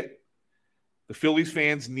see it. The Phillies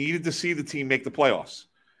fans needed to see the team make the playoffs.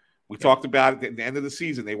 We talked about it at the end of the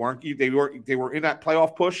season. They were in that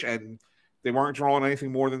playoff push, and they weren't drawing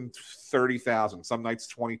anything more than 30,000. Some nights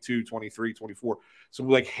 22, 23, 24. So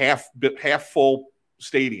like half full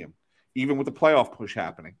stadium, even with the playoff push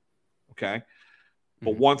happening. Okay? Mm-hmm.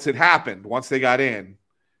 But once it happened, once they got in,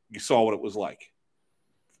 you saw what it was like.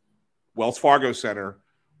 Wells Fargo Center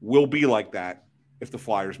will be like that if the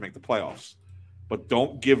Flyers make the playoffs. but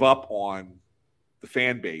don't give up on the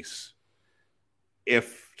fan base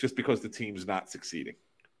if just because the team's not succeeding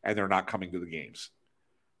and they're not coming to the games.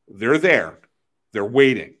 They're there. They're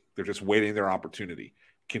waiting. They're just waiting their opportunity.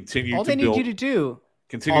 Continue All to they need build, you to do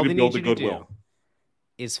continue to build the goodwill.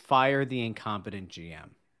 is fire the incompetent GM.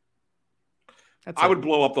 I would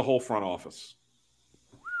blow up the whole front office.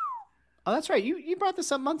 Oh, that's right. You brought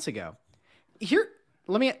this up months ago. Here,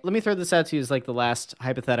 let me throw this out to you as like the last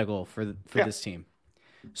hypothetical for this team.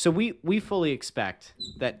 So we fully expect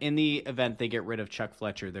that in the event they get rid of Chuck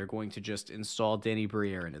Fletcher, they're going to just install Danny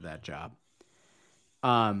Briere into that job.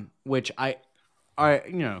 Which I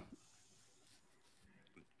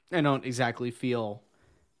don't exactly feel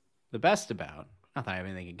the best about. Not that I have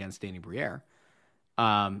anything against Danny Briere.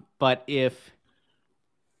 But if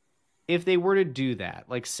they were to do that,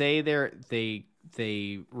 like say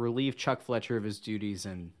they relieve Chuck Fletcher of his duties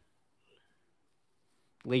in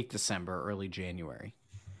late December, early January,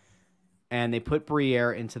 and they put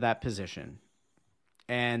Briere into that position,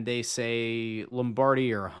 and they say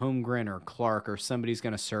Lombardi or Holmgren or Clark or somebody's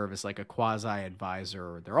going to serve as like a quasi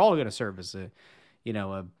advisor, or they're all going to serve as a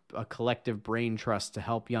collective brain trust to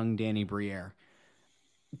help young Danny Briere.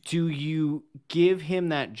 Do you give him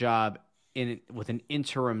that job with an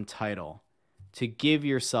interim title to give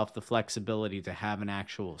yourself the flexibility to have an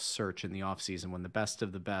actual search in the offseason when the best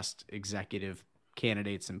of the best executive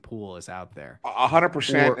candidates and pool is out there?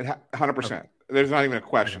 100%. 100%. There's not even a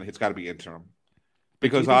question. It's got to be interim.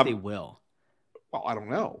 Because do you think they will? Well, I don't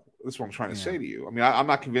know. That's what I'm trying to say to you. I mean, I'm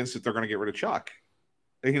not convinced that they're going to get rid of Chuck.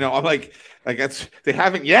 I'm like they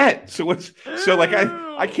haven't yet. So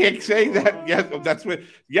I can't say that.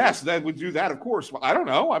 Yes, that would do that. Of course. Well, I don't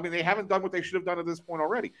know. I mean, they haven't done what they should have done at this point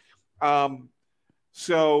already.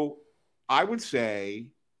 So I would say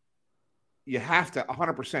you have to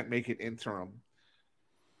 100% make it interim.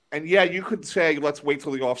 And yeah, you could say, let's wait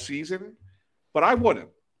till the off season, but I wouldn't.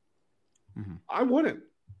 Mm-hmm. I wouldn't.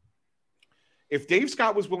 If Dave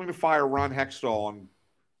Scott was willing to fire Ron Hextall on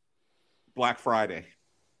Black Friday,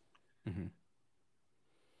 mm-hmm.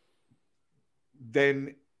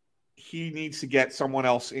 then he needs to get someone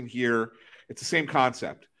else in here. It's the same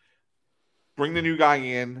concept. Bring the new guy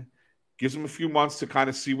in, gives him a few months to kind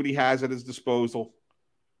of see what he has at his disposal.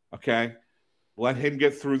 Okay? Let him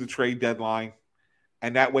get through the trade deadline.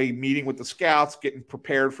 And that way, meeting with the scouts, getting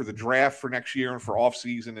prepared for the draft for next year and for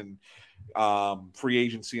offseason and free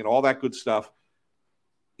agency and all that good stuff.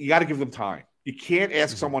 You got to give them time. You can't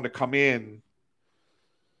ask someone to come in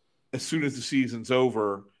as soon as the season's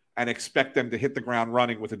over and expect them to hit the ground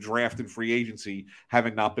running with a draft and free agency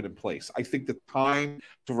having not been in place. I think the time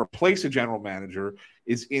to replace a general manager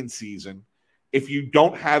is in season. If you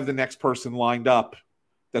don't have the next person lined up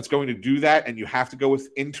that's going to do that and you have to go with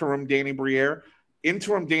interim Danny Briere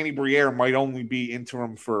might only be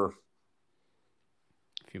interim for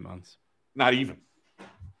a few months. Not even.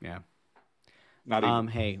 Yeah. Not even.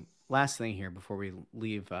 Hey, last thing here before we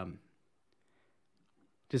leave.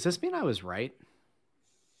 Does this mean I was right?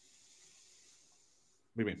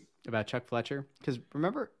 What do you mean? About Chuck Fletcher? Because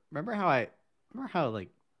remember how like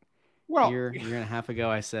well, a year and a half ago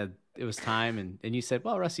I said it was time, and you said,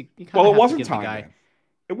 well, Russ, you kind of well, have it wasn't to give time. The guy. Then.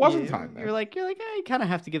 It wasn't time. Then. You're like, you kind of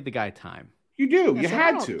have to give the guy time. You do. You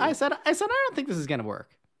had to. I said, I don't think this is gonna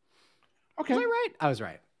work. Okay. Was I right? I was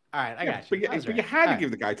right. All right, I got you. But you had to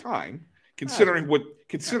give the guy time, considering what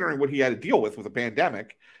he had to deal with a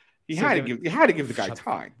pandemic. You had to give the guy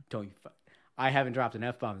time. Don't you? I haven't dropped an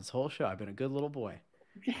F-bomb this whole show. I've been a good little boy.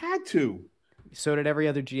 You had to. So did every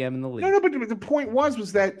other GM in the league. No, but the point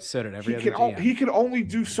was that so did every other GM. He could only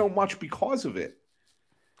do so much because of it.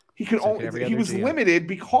 He was limited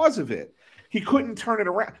because of it. He couldn't turn it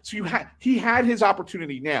around. So he had his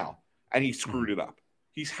opportunity now, and he screwed it up.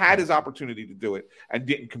 He's had his opportunity to do it and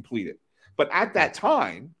didn't complete it. But at that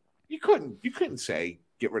time, you couldn't say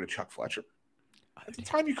get rid of Chuck Fletcher. At the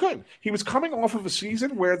time, you couldn't. He was coming off of a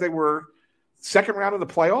season where they were second round of the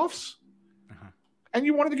playoffs, and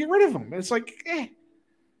you wanted to get rid of him. And it's like,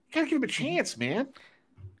 gotta give him a chance, man.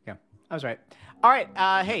 Yeah, I was right. All right.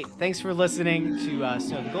 Hey, thanks for listening to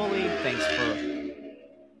Snow the Goalie. Thanks for.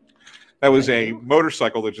 That was a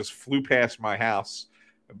motorcycle that just flew past my house,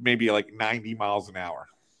 maybe like 90 miles an hour.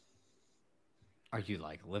 Are you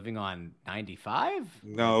like living on 95?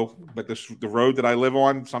 No, but the road that I live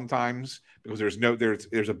on sometimes, because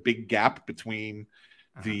there's a big gap between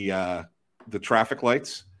the traffic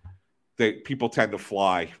lights, that people tend to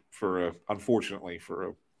fly unfortunately for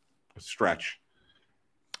a stretch.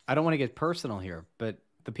 I don't want to get personal here, but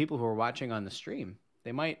the people who are watching on the stream,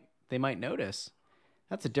 they might notice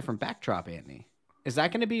that's a different backdrop, Anthony. Is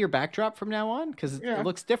that going to be your backdrop from now on? Because Yeah. it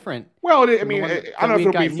looks different. Well, I from the mean, one I that don't know if we've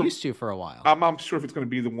it'll be gotten used to for a while. I'm sure if it's going to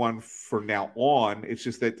be the one from now on. It's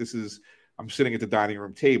just that I'm sitting at the dining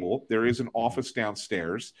room table. There is an office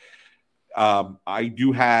downstairs. I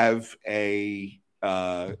do have an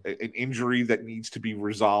injury that needs to be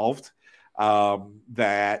resolved.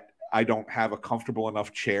 That I don't have a comfortable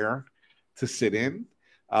enough chair to sit in,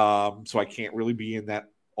 so I can't really be in that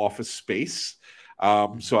office space.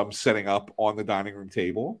 So I'm setting up on the dining room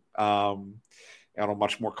table on a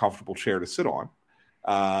much more comfortable chair to sit on.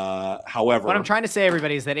 However, What I'm trying to say,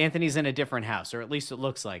 everybody, is that Anthony's in a different house, or at least it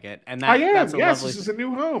looks like it. And I am. that's a Yes, lovely. this is a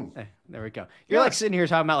new home. There we go. You're like sitting here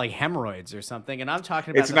talking about like hemorrhoids or something, and I'm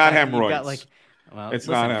talking about It's the not fact that you've got, hemorrhoids. like, well, It's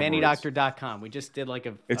listen, not hemorrhoids. FannyDoctor.com. We just did like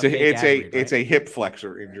a. It's fake a ad read, it's right? a hip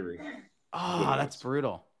flexor injury. Oh, that's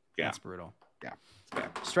brutal. Yeah. That's brutal. Yeah, it's bad.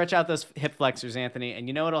 Stretch out those hip flexors, Anthony, and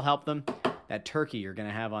you know what'll help them? That turkey you're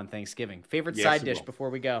gonna have on Thanksgiving. Favorite Yes, side it dish will. before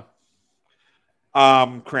we go?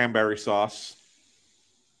 Cranberry sauce.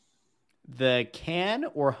 The can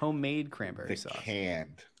or homemade The cranberry sauce?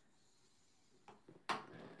 canned.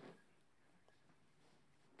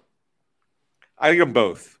 I eat them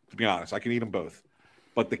both, to be honest. I can eat them both.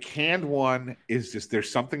 But the canned one is just,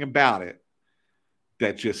 there's something about it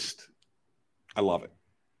that just, I love it.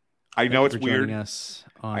 I know it's Thank you for weird. joining us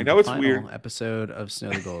on I know the it's final weird. episode of Snow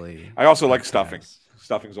the Goalie. I also like podcast. stuffing.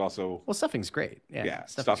 Stuffing's also, Well, stuffing's great. Yeah,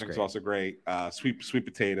 stuffing's also great. Sweet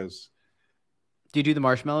potatoes. Do you do the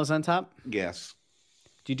marshmallows on top? Yes.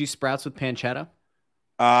 Do you do sprouts with pancetta?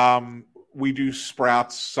 We do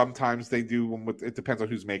sprouts. Sometimes they do them with, it depends on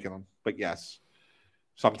who's making them. But yes.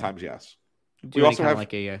 Sometimes yes. Do We any also kinda have-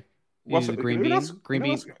 like a We also- green what beans, else- green what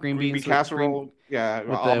beans, else? green beans with casserole. Yeah,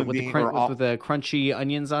 almondine with the crunchy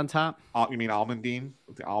onions on top. you mean almondine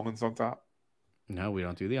with the almonds on top? No, we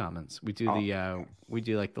don't do the almonds. We do Oh. we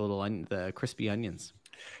do like the little the crispy onions.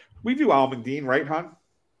 We do almondine, right, hon?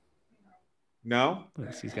 No.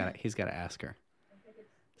 He's got to ask her.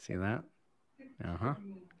 See that? Uh huh.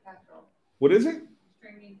 What is it?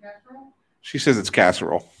 She says it's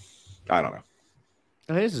casserole. I don't know.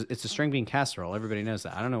 Oh, it's a string bean casserole. Everybody knows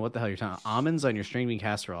that. I don't know what the hell you're talking. Almonds on your string bean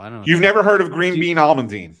casserole. I don't know. You've never heard of green bean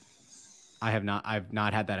almondine? I have not. I've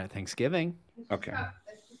not had that at Thanksgiving. Okay.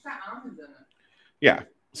 Yeah.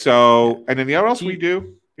 So, and then the other else Do you- we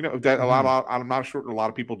do, you know, that a lot of, I'm not sure a lot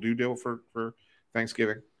of people do for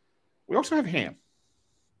Thanksgiving. We also have ham.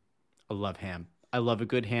 I love ham. I love a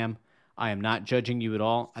good ham. I am not judging you at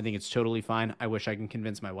all. I think it's totally fine. I wish I can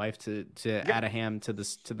convince my wife to add a ham to the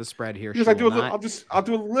spread here. Because She I do will a little, not. I'll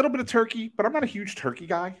do a little bit of turkey, but I'm not a huge turkey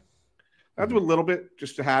guy. I'll do a little bit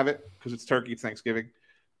just to have it because it's turkey, it's Thanksgiving,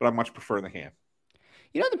 but I much prefer the ham.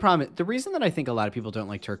 You know the problem. The reason that I think a lot of people don't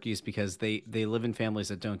like turkey is because they live in families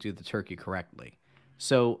that don't do the turkey correctly.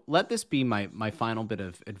 So let this be my final bit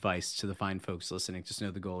of advice to the fine folks listening to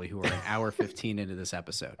Snow the Goalie who are an hour 15 into this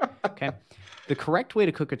episode. Okay, the correct way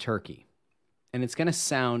to cook a turkey, and it's going to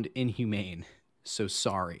sound inhumane, so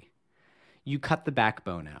sorry. You cut the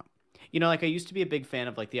backbone out. You know, like I used to be a big fan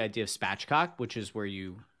of like the idea of spatchcock, which is where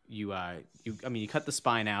you cut the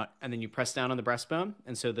spine out and then you press down on the breastbone,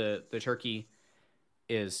 and so the turkey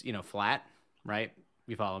is, you know, flat, right?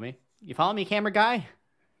 You follow me? You follow me, camera guy?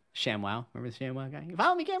 ShamWow. Remember the ShamWow guy? You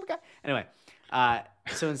follow me, camera guy? Anyway,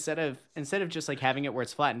 so instead of just like having it where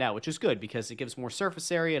it's flattened out, which is good because it gives more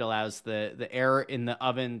surface area, it allows the air in the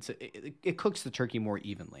oven to it cooks the turkey more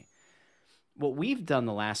evenly. What we've done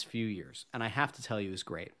the last few years, and I have to tell you is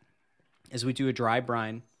great, is we do a dry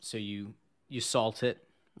brine. So you salt it,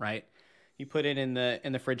 right? You put it in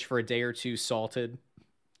the fridge for a day or two, salted.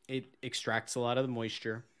 It extracts a lot of the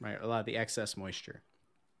moisture, right? A lot of the excess moisture.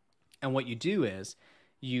 And what you do is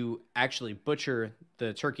you actually butcher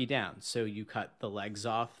the turkey down. So you cut the legs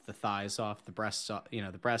off, the thighs off, the breasts off,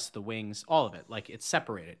 the breasts, the wings, all of it. Like it's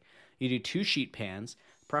separated. You do 2 sheet pans,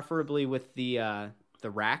 preferably with the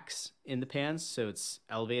racks in the pans, so it's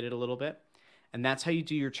elevated a little bit. And that's how you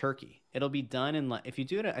do your turkey. It'll be done in, if you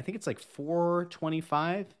do it, I think it's like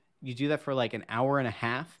 425. You do that for like an hour and a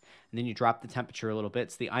half, and then you drop the temperature a little bit.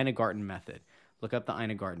 It's the Ina Garten method. Look up the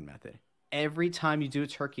Ina Garten method. Every time you do a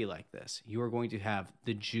turkey like this, you are going to have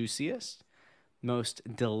the juiciest, most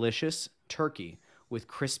delicious turkey with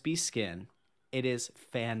crispy skin. It is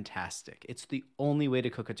fantastic. It's the only way to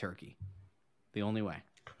cook a turkey. The only way.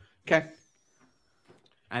 Okay.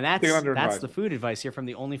 And Take it under that's advisement. the food advice here from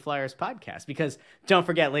the Only Flyers podcast. Because don't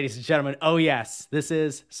forget, ladies and gentlemen, oh yes, this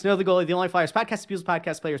is Snow the Goalie, the Only Flyers podcast, Abuse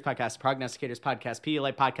podcast, Players podcast, Prognosticators podcast,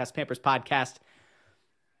 Pedialyte podcast, Pampers podcast,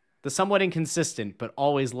 the somewhat inconsistent but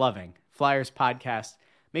always loving Flyers podcast.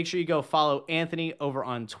 Make sure you go follow Anthony over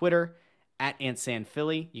on Twitter at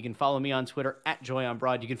AntSanPhilly. You can follow me on Twitter at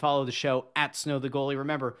JoyOnBroad. You can follow the show at Snow the Goalie.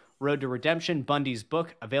 Remember, Road to Redemption, Bundy's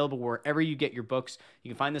book, available wherever you get your books. You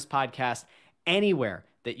can find this podcast anywhere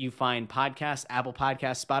that you find podcasts, Apple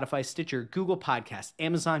Podcasts, Spotify, Stitcher, Google Podcasts,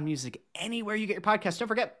 Amazon Music, anywhere you get your podcasts. Don't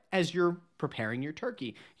forget, as you're preparing your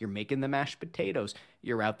turkey, you're making the mashed potatoes,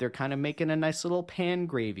 you're out there kind of making a nice little pan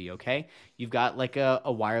gravy, okay? You've got like a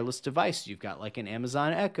wireless device. You've got like an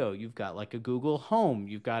Amazon Echo. You've got like a Google Home.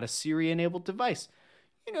 You've got a Siri-enabled device.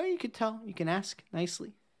 You know, you can ask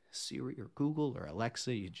nicely, Siri or Google or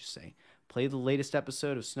Alexa. You just say, play the latest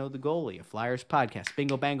episode of Snow the Goalie, a Flyers podcast,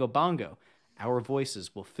 Bingo Bango Bongo. Our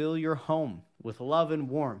voices will fill your home with love and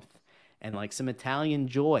warmth and like some Italian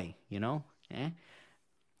joy, you know?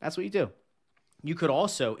 That's what you do. You could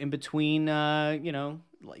also, in between, got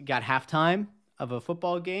halftime of a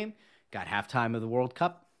football game, got halftime of the World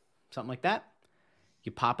Cup, something like that.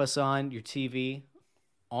 You pop us on your TV,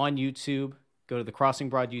 on YouTube, go to the Crossing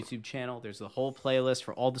Broad YouTube channel. There's the whole playlist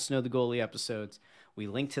for all the Snow the Goalie episodes. We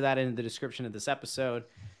link to that in the description of this episode.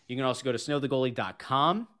 You can also go to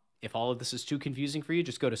snowthegoalie.com. If all of this is too confusing for you,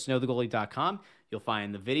 just go to snowthegoalie.com. You'll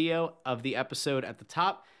find the video of the episode at the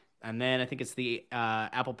top. And then I think it's the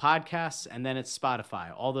Apple Podcasts, and then it's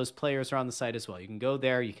Spotify. All those players are on the site as well. You can go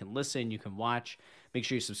there, you can listen, you can watch. Make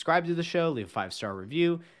sure you subscribe to the show, leave a 5-star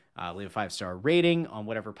review, leave a 5-star rating on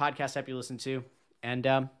whatever podcast app you listen to. And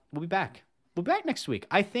we'll be back. We'll be back next week.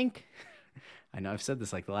 I think, I know I've said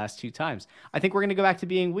this like the last 2 times. I think we're going to go back to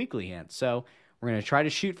being weekly, Ant. So we're going to try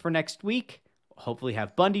to shoot for next week. Hopefully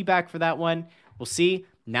have Bundy back for that one. We'll see.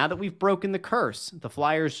 Now that we've broken the curse, the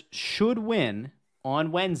Flyers should win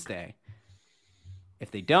on Wednesday. If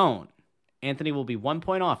they don't, Anthony will be 1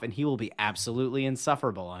 point off, and he will be absolutely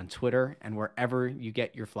insufferable on Twitter and wherever you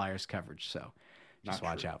get your Flyers coverage. So just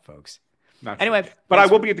watch out, folks. Anyway, but I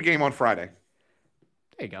will be at the game on Friday.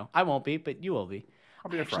 There you go. I won't be, but you will be. I'll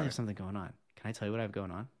be there I actually Friday. have something going on. Can I tell you what I have going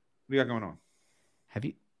on? What do you got going on?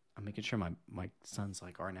 I'm making sure my son's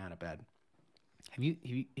like aren't out of bed. Have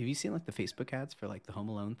you seen like the Facebook ads for like the Home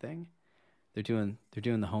Alone thing? They're doing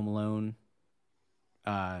the Home Alone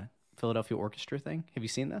Philadelphia Orchestra thing. Have you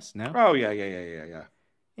seen this? No? Oh, yeah.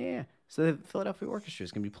 Yeah. So the Philadelphia Orchestra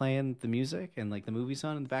is going to be playing the music and like the movie's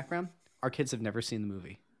on in the background. Our kids have never seen the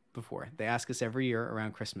movie before. They ask us every year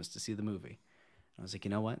around Christmas to see the movie. I was like,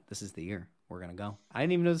 you know what? This is the year. We're going to go. I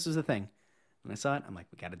didn't even know this was a thing. When I saw it, I'm like,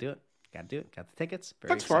 we got to do it. Got to do it. Got the tickets. Very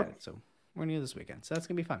That's excited. fun. So we're going to do this weekend. So that's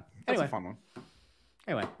going to be fun. That's Anyway. a fun one.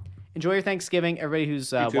 Anyway, enjoy your Thanksgiving. Everybody who's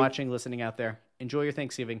too. watching, listening out there, enjoy your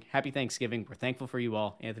Thanksgiving. Happy Thanksgiving. We're thankful for you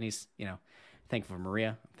all. Anthony's, thankful for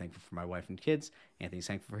Maria. I'm thankful for my wife and kids. Anthony's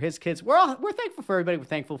thankful for his kids. We're thankful for everybody. We're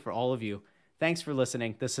thankful for all of you. Thanks for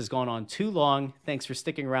listening. This has gone on too long. Thanks for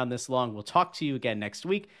sticking around this long. We'll talk to you again next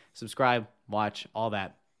week. Subscribe, watch, all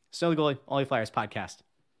that. Snow the Goalie, Only Flyers podcast.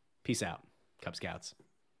 Peace out, Cub Scouts.